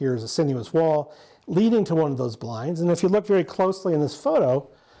together. Here's a sinuous wall leading to one of those blinds. And if you look very closely in this photo,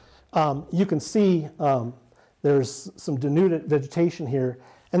 you can see there's some denuded vegetation here.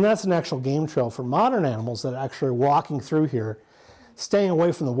 And that's an actual game trail for modern animals that are actually walking through here, staying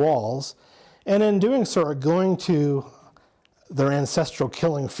away from the walls. And in doing so are going to their ancestral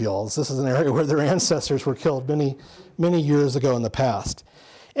killing fields. This is an area where their ancestors were killed many, many years ago in the past.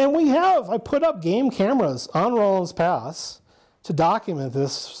 And I put up game cameras on Rawlins Pass to document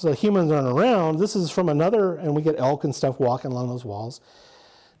this so humans aren't around. This is from another, and we get elk and stuff walking along those walls.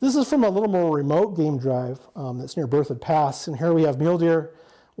 This is from a little more remote game drive that's near Berthoud Pass. And here we have mule deer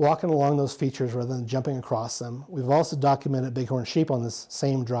walking along those features rather than jumping across them. We've also documented bighorn sheep on this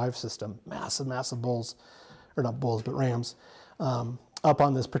same drive system. Massive, massive bulls, or not bulls, but rams. Up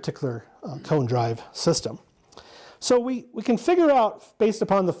on this particular cone drive system. So we can figure out, based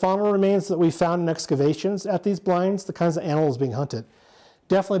upon the faunal remains that we found in excavations at these blinds, the kinds of animals being hunted.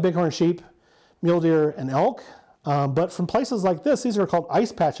 Definitely bighorn sheep, mule deer, and elk. But from places like this, these are called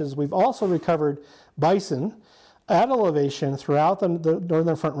ice patches. We've also recovered bison at elevation throughout the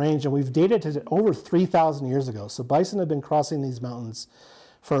northern Front Range, and we've dated it over 3,000 years ago. So bison have been crossing these mountains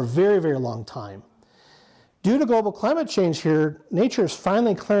for a very, very long time. Due to global climate change here, nature is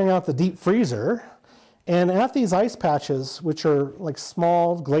finally clearing out the deep freezer. And at these ice patches, which are like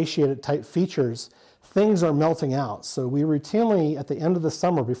small glaciated type features, things are melting out. So we routinely, at the end of the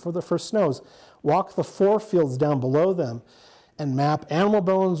summer, before the first snows, walk the 4 fields down below them and map animal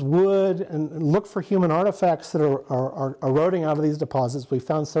bones, wood, and look for human artifacts that are eroding out of these deposits. We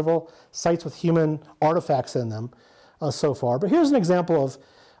found several sites with human artifacts in them so far. But here's an example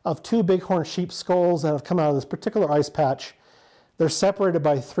of 2 bighorn sheep skulls that have come out of this particular ice patch. They're separated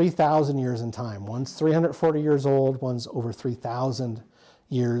by 3,000 years in time. One's 340 years old, one's over 3,000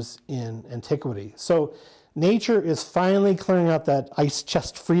 years in antiquity. So nature is finally clearing out that ice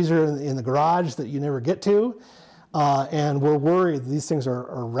chest freezer in the garage that you never get to. And we're worried these things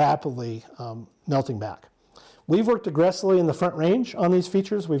are rapidly melting back. We've worked aggressively in the Front Range on these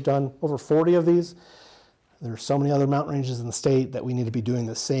features. We've done over 40 of these. There are so many other mountain ranges in the state that we need to be doing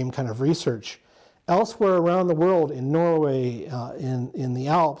the same kind of research. Elsewhere around the world, in Norway, in the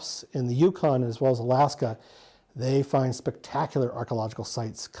Alps, in the Yukon, as well as Alaska, they find spectacular archaeological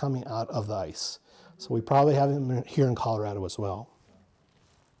sites coming out of the ice. So we probably have them here in Colorado as well.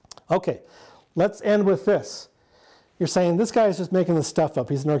 Okay, let's end with this. You're saying, this guy's just making this stuff up.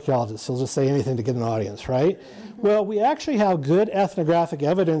 He's an archaeologist. He'll just say anything to get an audience, right? Well, we actually have good ethnographic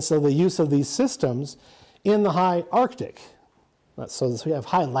evidence of the use of these systems in the high Arctic. So we have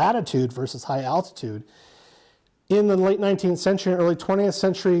high latitude versus high altitude. In the late 19th century and early 20th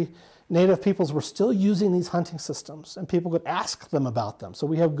century, native peoples were still using these hunting systems, and people could ask them about them. So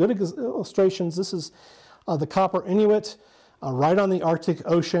we have good illustrations. This is the Copper Inuit right on the Arctic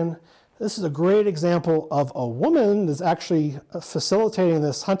Ocean. This is a great example of a woman that's actually facilitating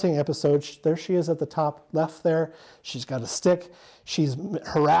this hunting episode. There she is at the top left there. She's got a stick. She's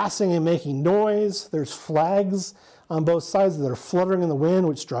harassing and making noise. There's flags on both sides that are fluttering in the wind,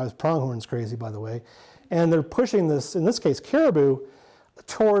 which drives pronghorns crazy, by the way. And they're pushing this, in this case, caribou,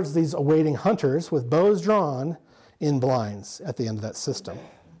 towards these awaiting hunters with bows drawn in blinds at the end of that system.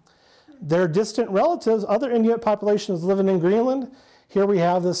 Their distant relatives, other Inuit populations living in Greenland, here we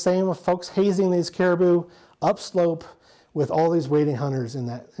have the same of folks hazing these caribou upslope with all these waiting hunters in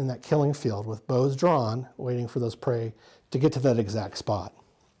that killing field with bows drawn, waiting for those prey to get to that exact spot.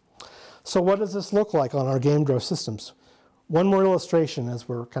 So what does this look like on our game drove systems? One more illustration as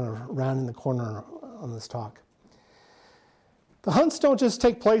we're kind of rounding the corner on this talk. The hunts don't just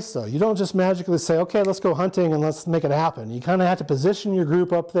take place, though. You don't just magically say, okay, let's go hunting and let's make it happen. You kind of have to position your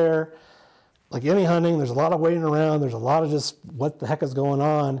group up there. Like any hunting, there's a lot of waiting around. There's a lot of just what the heck is going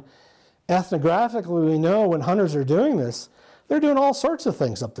on. Ethnographically, we know when hunters are doing this, they're doing all sorts of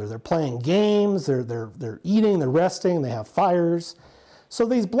things up there. They're playing games, they're eating, they're resting, they have fires. So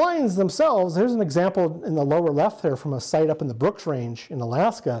these blinds themselves, here's an example in the lower left there from a site up in the Brooks Range in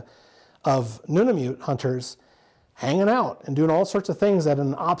Alaska of Nunavut hunters hanging out and doing all sorts of things at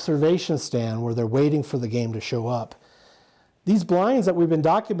an observation stand where they're waiting for the game to show up. These blinds that we've been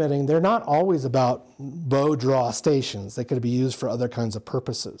documenting, they're not always about bow draw stations. They could be used for other kinds of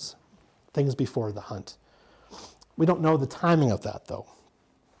purposes, things before the hunt. We don't know the timing of that, though.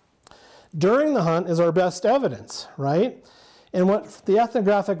 During the hunt is our best evidence, right? And what the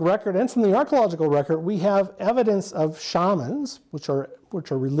ethnographic record and from the archaeological record, we have evidence of shamans, which are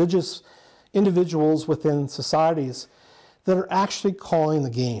religious individuals within societies that are actually calling the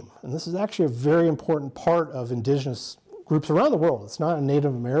game. And this is actually a very important part of indigenous groups around the world. It's not a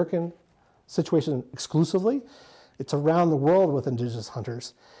Native American situation exclusively. It's around the world with indigenous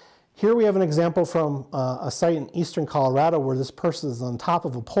hunters. Here we have an example from a site in eastern Colorado where this person is on top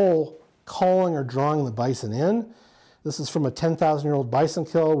of a pole calling or drawing the bison in. This is from a 10,000-year-old bison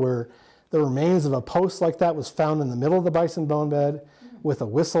kill where the remains of a post like that was found in the middle of the bison bone bed with a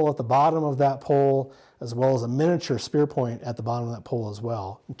whistle at the bottom of that pole, as well as a miniature spear point at the bottom of that pole as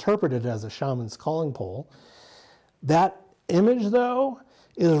well, interpreted as a shaman's calling pole. That image, though,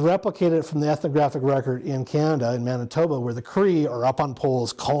 is replicated from the ethnographic record in Canada, in Manitoba, where the Cree are up on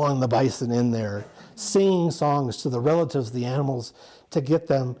poles calling the bison in there, singing songs to the relatives of the animals to get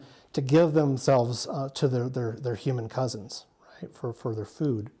them to give themselves to their human cousins, right, for their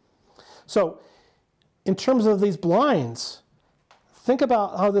food. So in terms of these blinds, think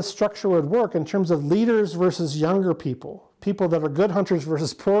about how this structure would work in terms of leaders versus younger people, people that are good hunters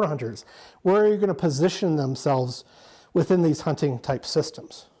versus poor hunters. Where are you going to position themselves within these hunting type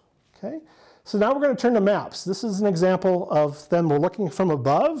systems? Okay, so now we're going to turn to maps. This is an example of them. We're looking from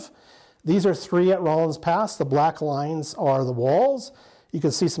above. These are 3 at Rollins Pass. The black lines are the walls. You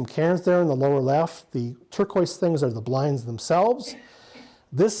can see some cairns there in the lower left. The turquoise things are the blinds themselves.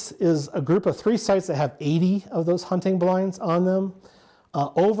 This is a group of 3 sites that have 80 of those hunting blinds on them.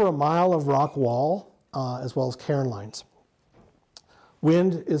 Over a mile of rock wall, as well as cairn lines.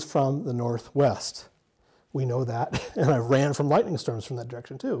 Wind is from the northwest. We know that, and I ran from lightning storms from that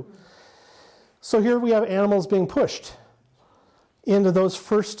direction too. So here we have animals being pushed into those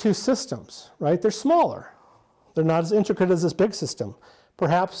first two systems, right? They're smaller. They're not as intricate as this big system.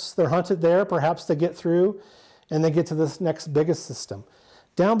 Perhaps they're hunted there, perhaps they get through and they get to this next biggest system.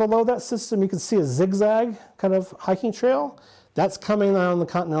 Down below that system, you can see a zigzag kind of hiking trail. That's coming down the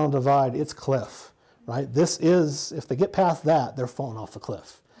Continental Divide. It's cliff, right? This is, if they get past that, they're falling off the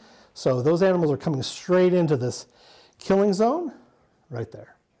cliff. So those animals are coming straight into this killing zone right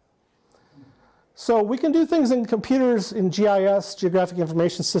there. So we can do things in computers, in GIS, Geographic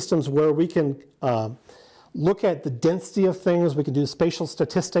Information Systems, where we can look at the density of things. We can do spatial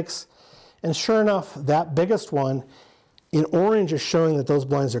statistics. And sure enough, that biggest one in orange is showing that those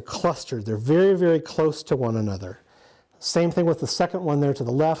blinds are clustered. They're very, very close to one another. Same thing with the second one there to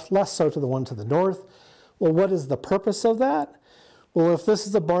the left, less so to the one to the north. Well, what is the purpose of that? Well, if this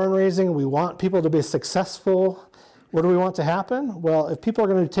is a barn raising, we want people to be successful. What do we want to happen? Well, if people are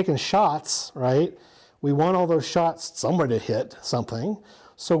going to be taking shots, right, we want all those shots somewhere to hit something.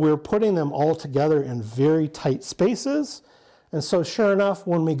 So we're putting them all together in very tight spaces. And so sure enough,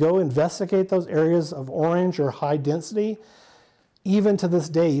 when we go investigate those areas of orange or high density, even to this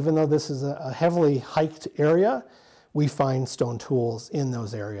day, even though this is a heavily hiked area, we find stone tools in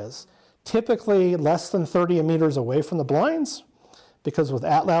those areas. Typically less than 30 meters away from the blinds, because with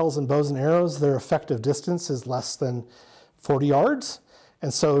atlatls and bows and arrows, their effective distance is less than 40 yards.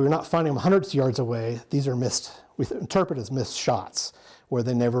 And so you're not finding them hundreds of yards away. These are missed, we interpret as missed shots, where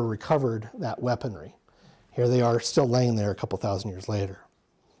they never recovered that weaponry. Here they are still laying there a couple thousand years later.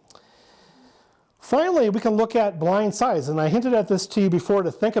 Finally, we can look at blind size, and I hinted at this to you before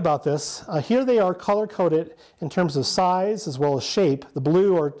to think about this. Here they are color-coded in terms of size as well as shape. The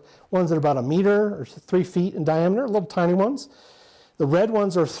blue are ones that are about 1 meter or 3 feet in diameter, little tiny ones. The red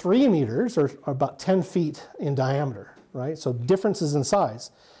ones are 3 meters or about 10 feet in diameter, right? So differences in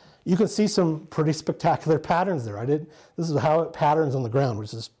size. You can see some pretty spectacular patterns there. This is how it patterns on the ground,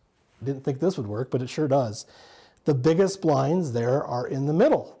 which is, I didn't think this would work, but it sure does. The biggest blinds there are in the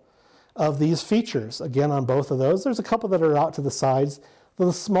middle of these features. Again, on both of those, there's a couple that are out to the sides.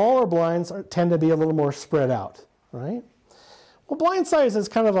 The smaller blinds tend to be a little more spread out, right? Well, blind size is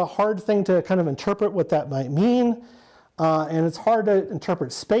kind of a hard thing to kind of interpret what that might mean. And it's hard to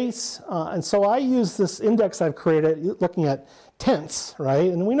interpret space. And so I use this index I've created looking at tents,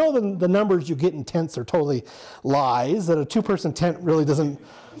 right? And we know the numbers you get in tents are totally lies, that a 2-person tent really doesn't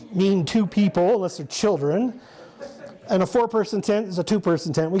mean 2 people unless they're children. And a 4-person tent is a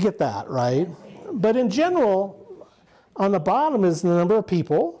 2-person tent. We get that, right? But in general, on the bottom is the number of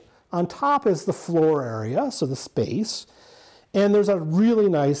people. On top is the floor area, so the space. And there's a really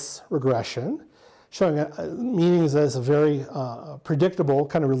nice regression showing meanings as a very predictable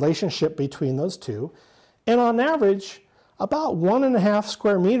kind of relationship between those two. And on average, about 1.5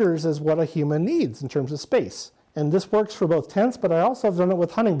 square meters is what a human needs in terms of space. And this works for both tents, but I also have done it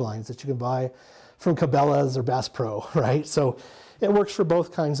with hunting blinds that you can buy from Cabela's or Bass Pro, right? So it works for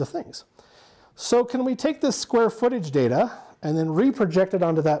both kinds of things. So can we take this square footage data and then reproject it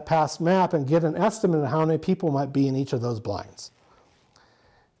onto that past map and get an estimate of how many people might be in each of those blinds?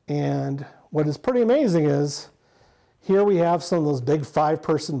 And what is pretty amazing is here we have some of those big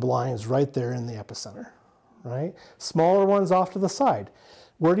 5-person blinds right there in the epicenter, right? Smaller ones off to the side.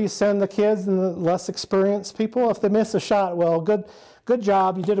 Where do you send the kids and the less experienced people? If they miss a shot, well, good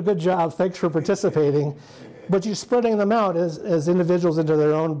job, you did a good job, thanks for participating. But you're spreading them out as individuals into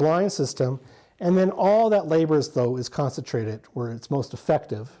their own blind system, and then all that labor is concentrated where it's most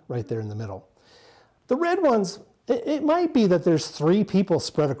effective, right there in the middle. The red ones, it might be that there's 3 people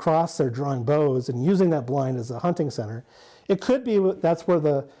spread across there drawing bows and using that blind as a hunting center. It could be that's where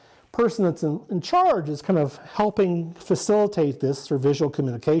the person that's in charge is kind of helping facilitate this through visual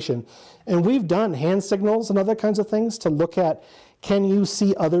communication. And we've done hand signals and other kinds of things to look at, can you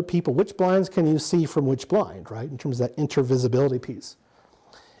see other people? Which blinds can you see from which blind, right? In terms of that intervisibility piece.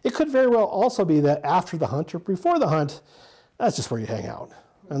 It could very well also be that after the hunt or before the hunt, that's just where you hang out.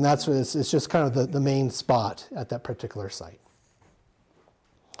 And that's it's just kind of the main spot at that particular site.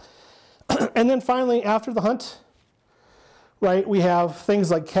 And then finally, after the hunt, right, we have things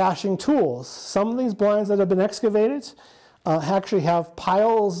like caching tools. Some of these blinds that have been excavated actually have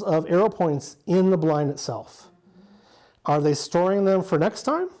piles of arrow points in the blind itself. Are they storing them for next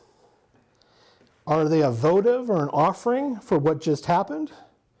time? Are they a votive or an offering for what just happened?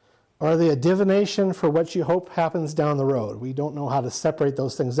 Are they a divination for what you hope happens down the road? We don't know how to separate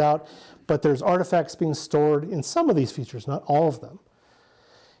those things out, but there's artifacts being stored in some of these features, not all of them.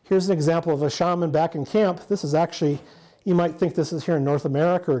 Here's an example of a shaman back in camp. This is actually, you might think this is here in North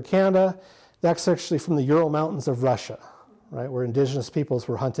America or Canada. That's actually from the Ural Mountains of Russia, right? Where indigenous peoples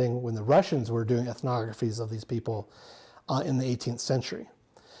were hunting when the Russians were doing ethnographies of these people in the 18th century.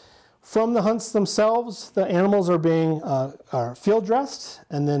 From the hunts themselves, the animals are being are field dressed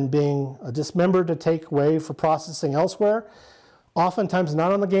and then being dismembered to take away for processing elsewhere. Oftentimes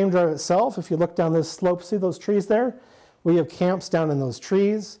not on the game drive itself. If you look down this slope, see those trees there? We have camps down in those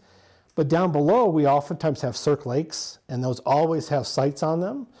trees. But down below, we oftentimes have cirque lakes, and those always have sites on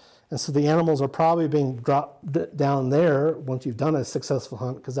them. And so the animals are probably being dropped down there once you've done a successful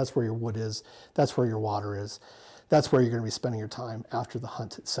hunt, because that's where your wood is, that's where your water is, that's where you're going to be spending your time after the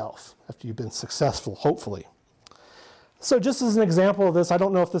hunt itself, after you've been successful, hopefully. So just as an example of this, I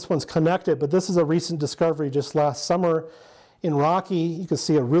don't know if this one's connected, but this is a recent discovery just last summer in Rocky. You can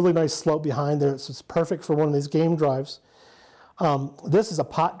see a really nice slope behind there. It's perfect for one of these game drives. This is a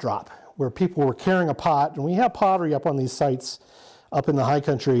pot drop, where people were carrying a pot, and we have pottery up on these sites up in the high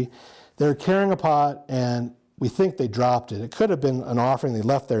country. They're carrying a pot, and we think they dropped it. It could have been an offering they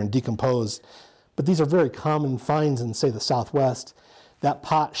left there and decomposed, but these are very common finds in, say, the Southwest. That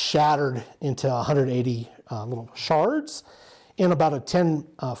pot shattered into 180 little shards in about a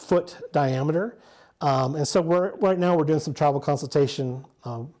 10-foot diameter. And so right now we're doing some tribal consultation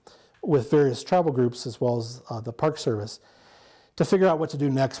with various tribal groups as well as the Park Service to figure out what to do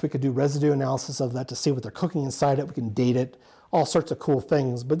next. We could do residue analysis of that to see what they're cooking inside it. We can date it, all sorts of cool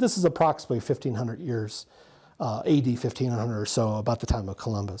things. But this is approximately 1,500 years, AD 1,500 or so, about the time of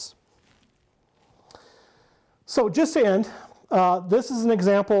Columbus. So just to end, this is an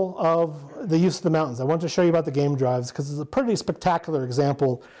example of the use of the mountains. I want to show you about the game drives because it's a pretty spectacular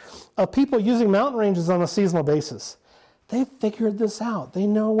example of people using mountain ranges on a seasonal basis. They figured this out. They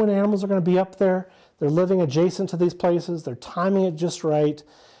know when animals are going to be up there. They're living adjacent to these places. They're timing it just right.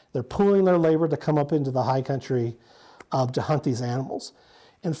 They're pooling their labor to come up into the high country to hunt these animals.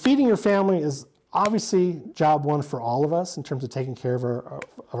 And feeding your family is obviously job one for all of us in terms of taking care of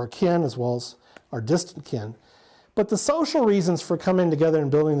our kin as well as our distant kin. But the social reasons for coming together and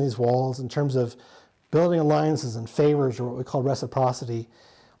building these walls in terms of building alliances and favors, or what we call reciprocity,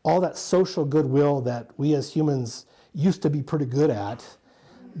 all that social goodwill that we as humans used to be pretty good at,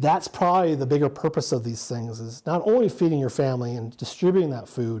 that's probably the bigger purpose of these things, is not only feeding your family and distributing that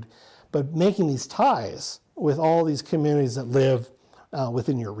food, but making these ties with all these communities that live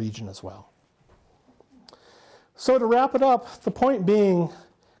within your region as well. So to wrap it up, the point being,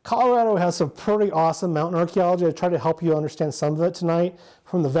 Colorado has some pretty awesome mountain archaeology. I tried to help you understand some of it tonight.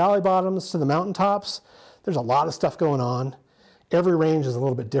 From the valley bottoms to the mountaintops, there's a lot of stuff going on. Every range is a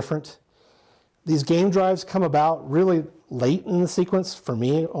little bit different. These game drives come about really late in the sequence for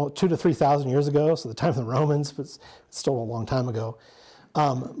me, 2,000 to 3,000 years ago, so the time of the Romans, but it's still a long time ago.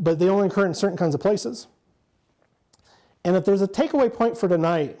 But they only occur in certain kinds of places. And if there's a takeaway point for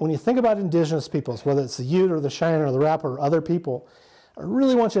tonight, when you think about indigenous peoples, whether it's the Ute or the Cheyenne or the Rapper or other people, I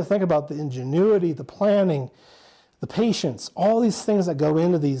really want you to think about the ingenuity, the planning, the patience, all these things that go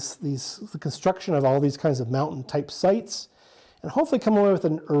into the construction of all these kinds of mountain-type sites, and hopefully come away with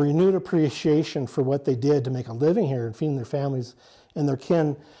a renewed appreciation for what they did to make a living here and feeding their families and their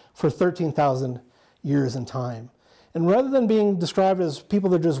kin for 13,000 years in time. And rather than being described as people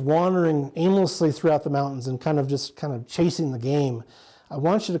that are just wandering aimlessly throughout the mountains and kind of chasing the game, I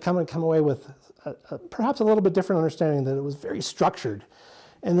want you to come away with perhaps a little bit different understanding that it was very structured,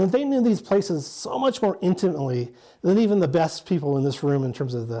 and that they knew these places so much more intimately than even the best people in this room in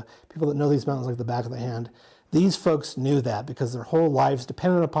terms of the people that know these mountains like the back of the hand. These folks knew that because their whole lives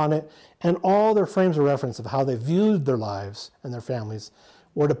depended upon it, and all their frames of reference of how they viewed their lives and their families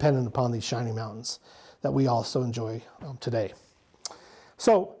were dependent upon these shiny mountains that we also enjoy today.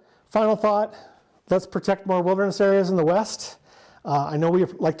 So, final thought, let's protect more wilderness areas in the West. I know we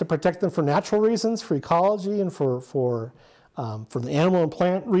like to protect them for natural reasons, for ecology, and for the animal and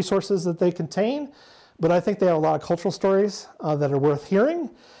plant resources that they contain, but I think they have a lot of cultural stories that are worth hearing.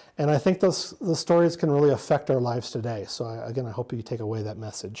 And I think those stories can really affect our lives today. So again, I hope you take away that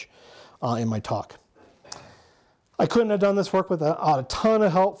message in my talk. I couldn't have done this work without a ton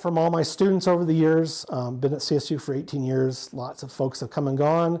of help from all my students over the years. Been at CSU for 18 years. Lots of folks have come and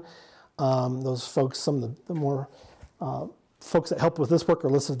gone. Those folks, some of the more folks that helped with this work are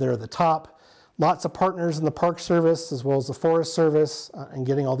listed there at the top. Lots of partners in the Park Service as well as the Forest Service in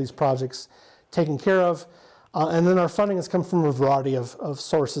getting all these projects taken care of. And then our funding has come from a variety of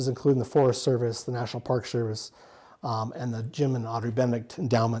sources, including the Forest Service, the National Park Service, and the Jim and Audrey Benedict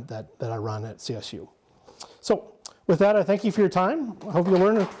Endowment that I run at CSU. So with that, I thank you for your time. I hope you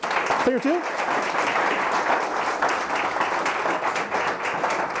learned a thing or two.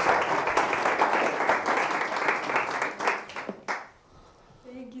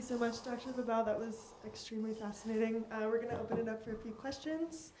 Thank you so much. much, Dr. LaBelle. That was extremely fascinating. We're going to open it up for a few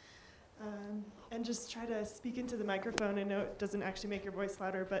questions. And just try to speak into the microphone. I know it doesn't actually make your voice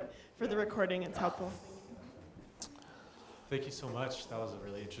louder, but for the recording, it's helpful. Thank you so much. That was a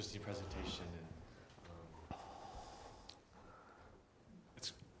really interesting presentation. And,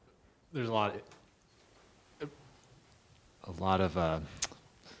 there's a lot of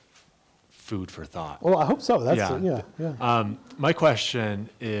food for thought. Well, I hope so. That's yeah. My question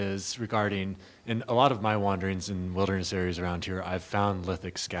is regarding, in a lot of my wanderings in wilderness areas around here, I've found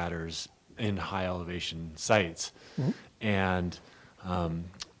lithic scatters in high elevation sites. Mm-hmm. And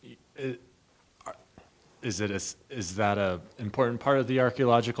is that an important part of the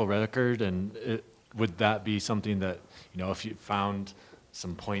archaeological record? And would that be something that, if you found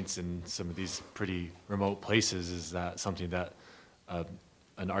some points in some of these pretty remote places, is that something that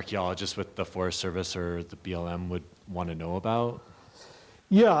an archaeologist with the Forest Service or the BLM would want to know about?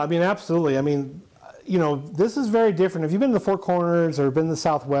 Yeah, I mean, absolutely. I mean, this is very different. If you've been to the Four Corners or been to the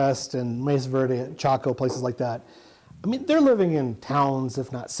Southwest and Mesa Verde, Chaco, places like that, I mean, they're living in towns,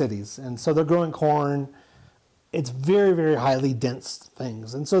 if not cities. And so they're growing corn. It's very, very highly dense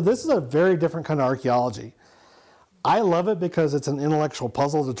things. And so this is a very different kind of archaeology. I love it because it's an intellectual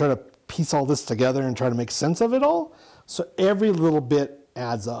puzzle to try to piece all this together and try to make sense of it all. So every little bit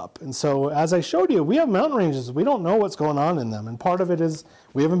adds up. And so as I showed you, we have mountain ranges. We don't know what's going on in them. And part of it is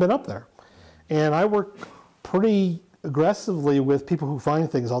we haven't been up there. And I work pretty aggressively with people who find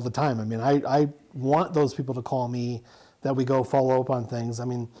things all the time. I mean, I want those people to call me, that we go follow up on things. I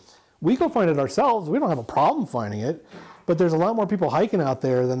mean, we go find it ourselves. We don't have a problem finding it. But there's a lot more people hiking out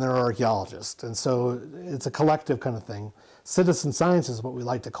there than there are archaeologists. And so it's a collective kind of thing. Citizen science is what we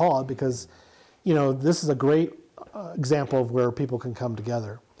like to call it because, this is a great example of where people can come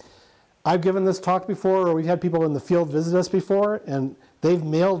together. I've given this talk before, or we've had people in the field visit us before, and they've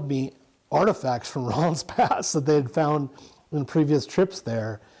mailed me artifacts from Rollins Pass that they had found in previous trips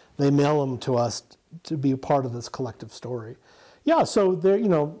there. They mail them to us to be a part of this collective story. Yeah, so they're,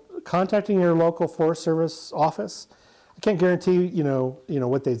 contacting your local Forest Service office. I can't guarantee,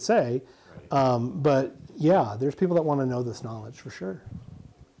 what they'd say, but yeah, there's people that want to know this knowledge for sure.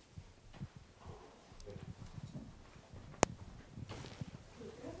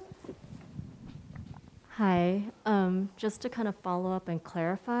 Hi, just to kind of follow up and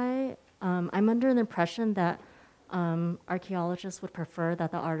clarify, I'm under the impression that archaeologists would prefer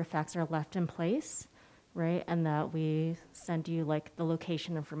that the artifacts are left in place, right? And that we send you like the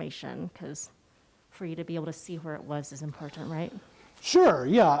location information, because for you to be able to see where it was is important, right? Sure,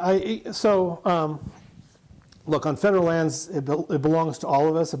 yeah. Look, on federal lands, it belongs to all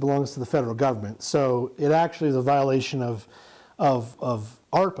of us. It belongs to the federal government. So it actually is a violation of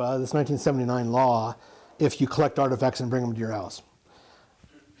ARPA, this 1979 law, if you collect artifacts and bring them to your house.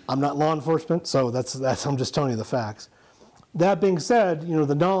 I'm not law enforcement, so that's I'm just telling you the facts. That being said,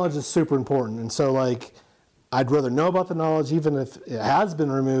 the knowledge is super important. And so I'd rather know about the knowledge, even if it has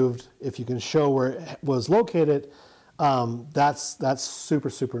been removed, if you can show where it was located, that's super,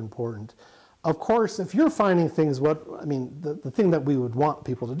 super important. Of course, if you're finding things, the thing that we would want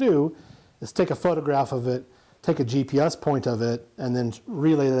people to do is take a photograph of it, take a GPS point of it, and then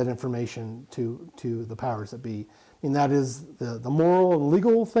relay that information to the powers that be. I mean, that is the moral and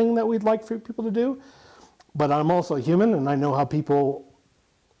legal thing that we'd like for people to do. But I'm also a human, and I know how people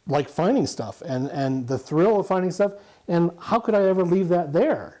like finding stuff and the thrill of finding stuff. And how could I ever leave that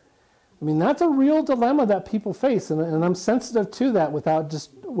there? I mean, that's a real dilemma that people face, and I'm sensitive to that without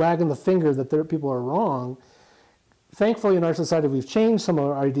just wagging the finger that people are wrong. Thankfully, in our society, we've changed some of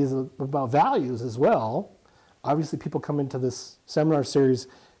our ideas about values as well. Obviously, people come into this seminar series,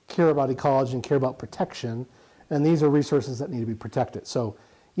 care about ecology and care about protection, and these are resources that need to be protected. So,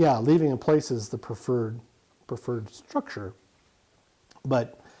 yeah, leaving in place is the preferred structure,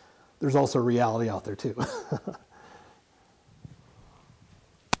 but there's also reality out there too.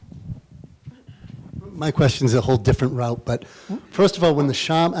 My question is a whole different route, but first of all, when the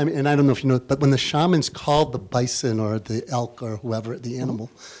shaman, and I don't know if you know, but when the shamans called the bison or the elk or whoever, the animal,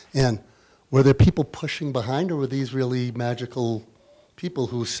 and were there people pushing behind, or were these really magical people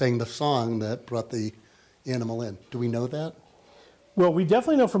who sang the song that brought the animal in? Do we know that? Well, we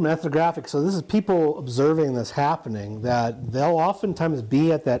definitely know from ethnographics, so this is people observing this happening, that they'll oftentimes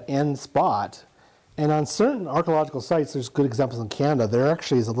be at that end spot. And on certain archaeological sites, there's good examples in Canada, there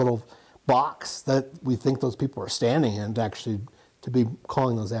actually is a little box that we think those people are standing in to be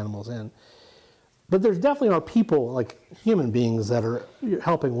calling those animals in. But there's definitely are people, like human beings, that are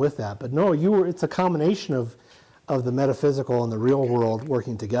helping with that. But no, it's a combination of the metaphysical and the real world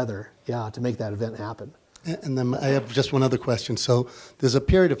working together, yeah, to make that event happen. And then I have just one other question. So there's a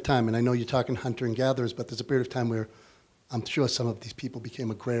period of time, and I know you're talking hunter and gatherers, but there's a period of time where I'm sure some of these people became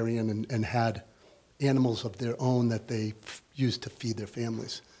agrarian and had animals of their own that they used to feed their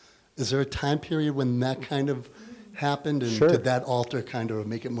families. Is there a time period when that kind of happened, and Sure. did that alter kind of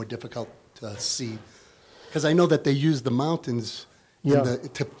make it more difficult to see? Because I know that they used the mountains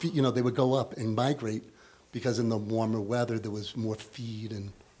they would go up and migrate because in the warmer weather there was more feed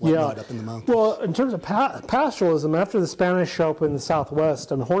and whatnot up in the mountains. Well, in terms of pastoralism, after the Spanish show up in the Southwest,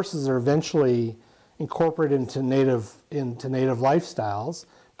 horses are eventually incorporated into native lifestyles,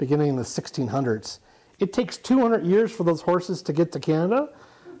 beginning in the 1600s. It takes 200 years for those horses to get to Canada,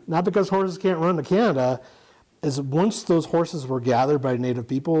 not because horses can't run to Canada, is once those horses were gathered by native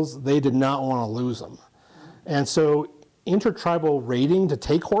peoples, they did not want to lose them. And so intertribal raiding to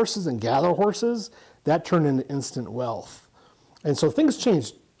take horses and gather horses, that turned into instant wealth. And so things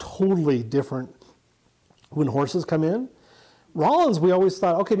changed totally different when horses come in. Rollins, we always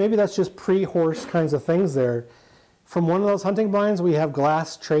thought, okay, maybe that's just pre-horse kinds of things there. From one of those hunting blinds, we have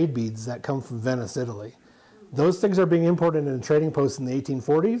glass trade beads that come from Venice, Italy. Those things are being imported in trading posts in the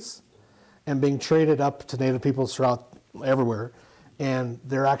 1840s and being traded up to native peoples throughout everywhere. And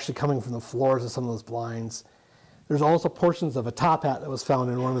they're actually coming from the floors of some of those blinds. There's also portions of a top hat that was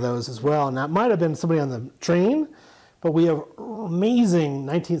found in one of those as well. And that might have been somebody on the train, but we have amazing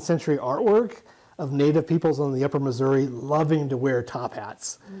 19th century artwork of native peoples on the upper Missouri loving to wear top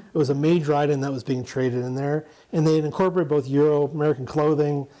hats. It was a major item that was being traded in there. And they had incorporated both Euro-American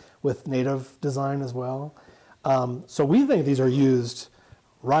clothing with native design as well. So we think these are used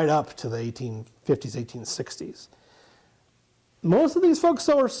right up to the 1850s, 1860s. Most of these folks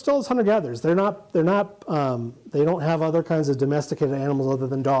are still as hunter-gatherers. They don't have other kinds of domesticated animals other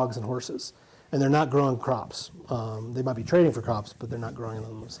than dogs and horses. And they're not growing crops. They might be trading for crops, but they're not growing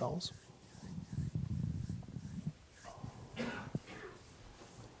them themselves.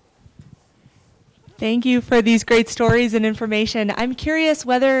 Thank you for these great stories and information. I'm curious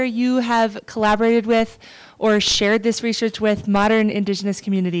whether you have collaborated with or shared this research with modern Indigenous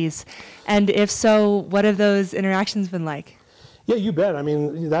communities. And if so, what have those interactions been like? Yeah, you bet. I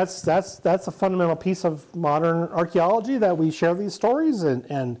mean, that's a fundamental piece of modern archaeology, that we share these stories.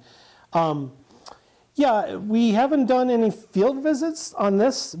 Yeah, we haven't done any field visits on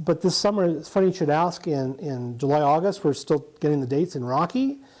this, but this summer, it's funny you should ask, in July, August, we're still getting the dates in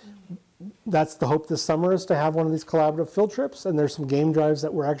Rocky. That's the hope this summer, is to have one of these collaborative field trips, and there's some game drives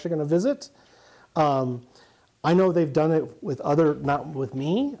that we're actually going to visit. I know they've done it with not with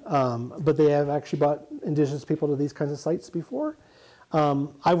me, but they have actually brought Indigenous people to these kinds of sites before.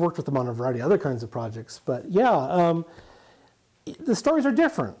 I've worked with them on a variety of other kinds of projects, but yeah, the stories are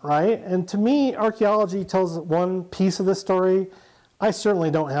different, right? And to me, archaeology tells one piece of the story. I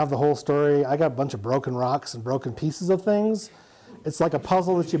certainly don't have the whole story. I got a bunch of broken rocks and broken pieces of things. It's like a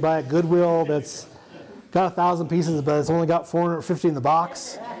puzzle that you buy at Goodwill that's got 1,000 pieces, but it's only got 450 in the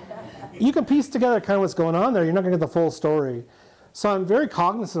box. You can piece together kind of what's going on there. You're not going to get the full story. So I'm very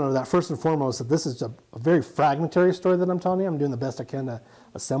cognizant of that, first and foremost, that this is a very fragmentary story that I'm telling you. I'm doing the best I can to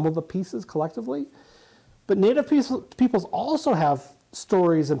assemble the pieces collectively. But Native peoples also have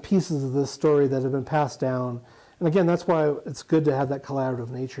stories and pieces of this story that have been passed down. And again, that's why it's good to have that collaborative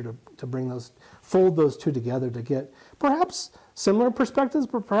nature to bring those, fold those two together to get perhaps similar perspectives,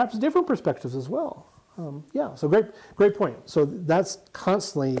 but perhaps different perspectives as well. Yeah, so great point. So that's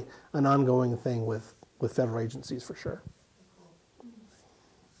constantly an ongoing thing with federal agencies for sure.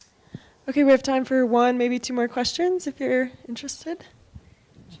 Okay, we have time for one, maybe two more questions if you're interested.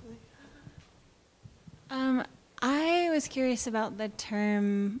 I was curious about the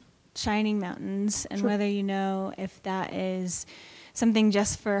term shining mountains and whether you know if that is something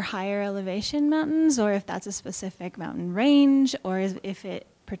just for higher elevation mountains, or if that's a specific mountain range, or if it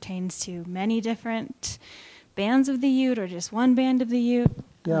pertains to many different bands of the Ute or just one band of the Ute.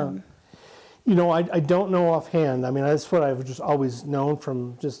 Yeah. You know, I don't know offhand. I mean, that's what I've just always known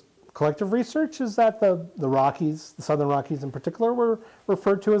from just collective research, is that the Rockies, the Southern Rockies in particular, were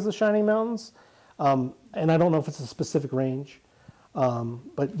referred to as the Shining Mountains. And I don't know if it's a specific range.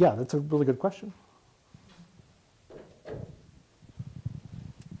 But yeah, that's a really good question.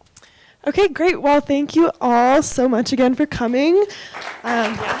 Okay, great. Well, thank you all so much again for coming.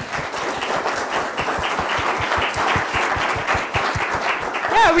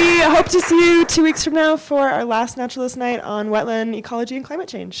 Yeah, we hope to see you 2 weeks from now for our last Naturalist Night on wetland ecology and climate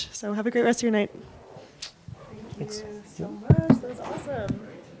change. So have a great rest of your night. Thank you so much. That was awesome.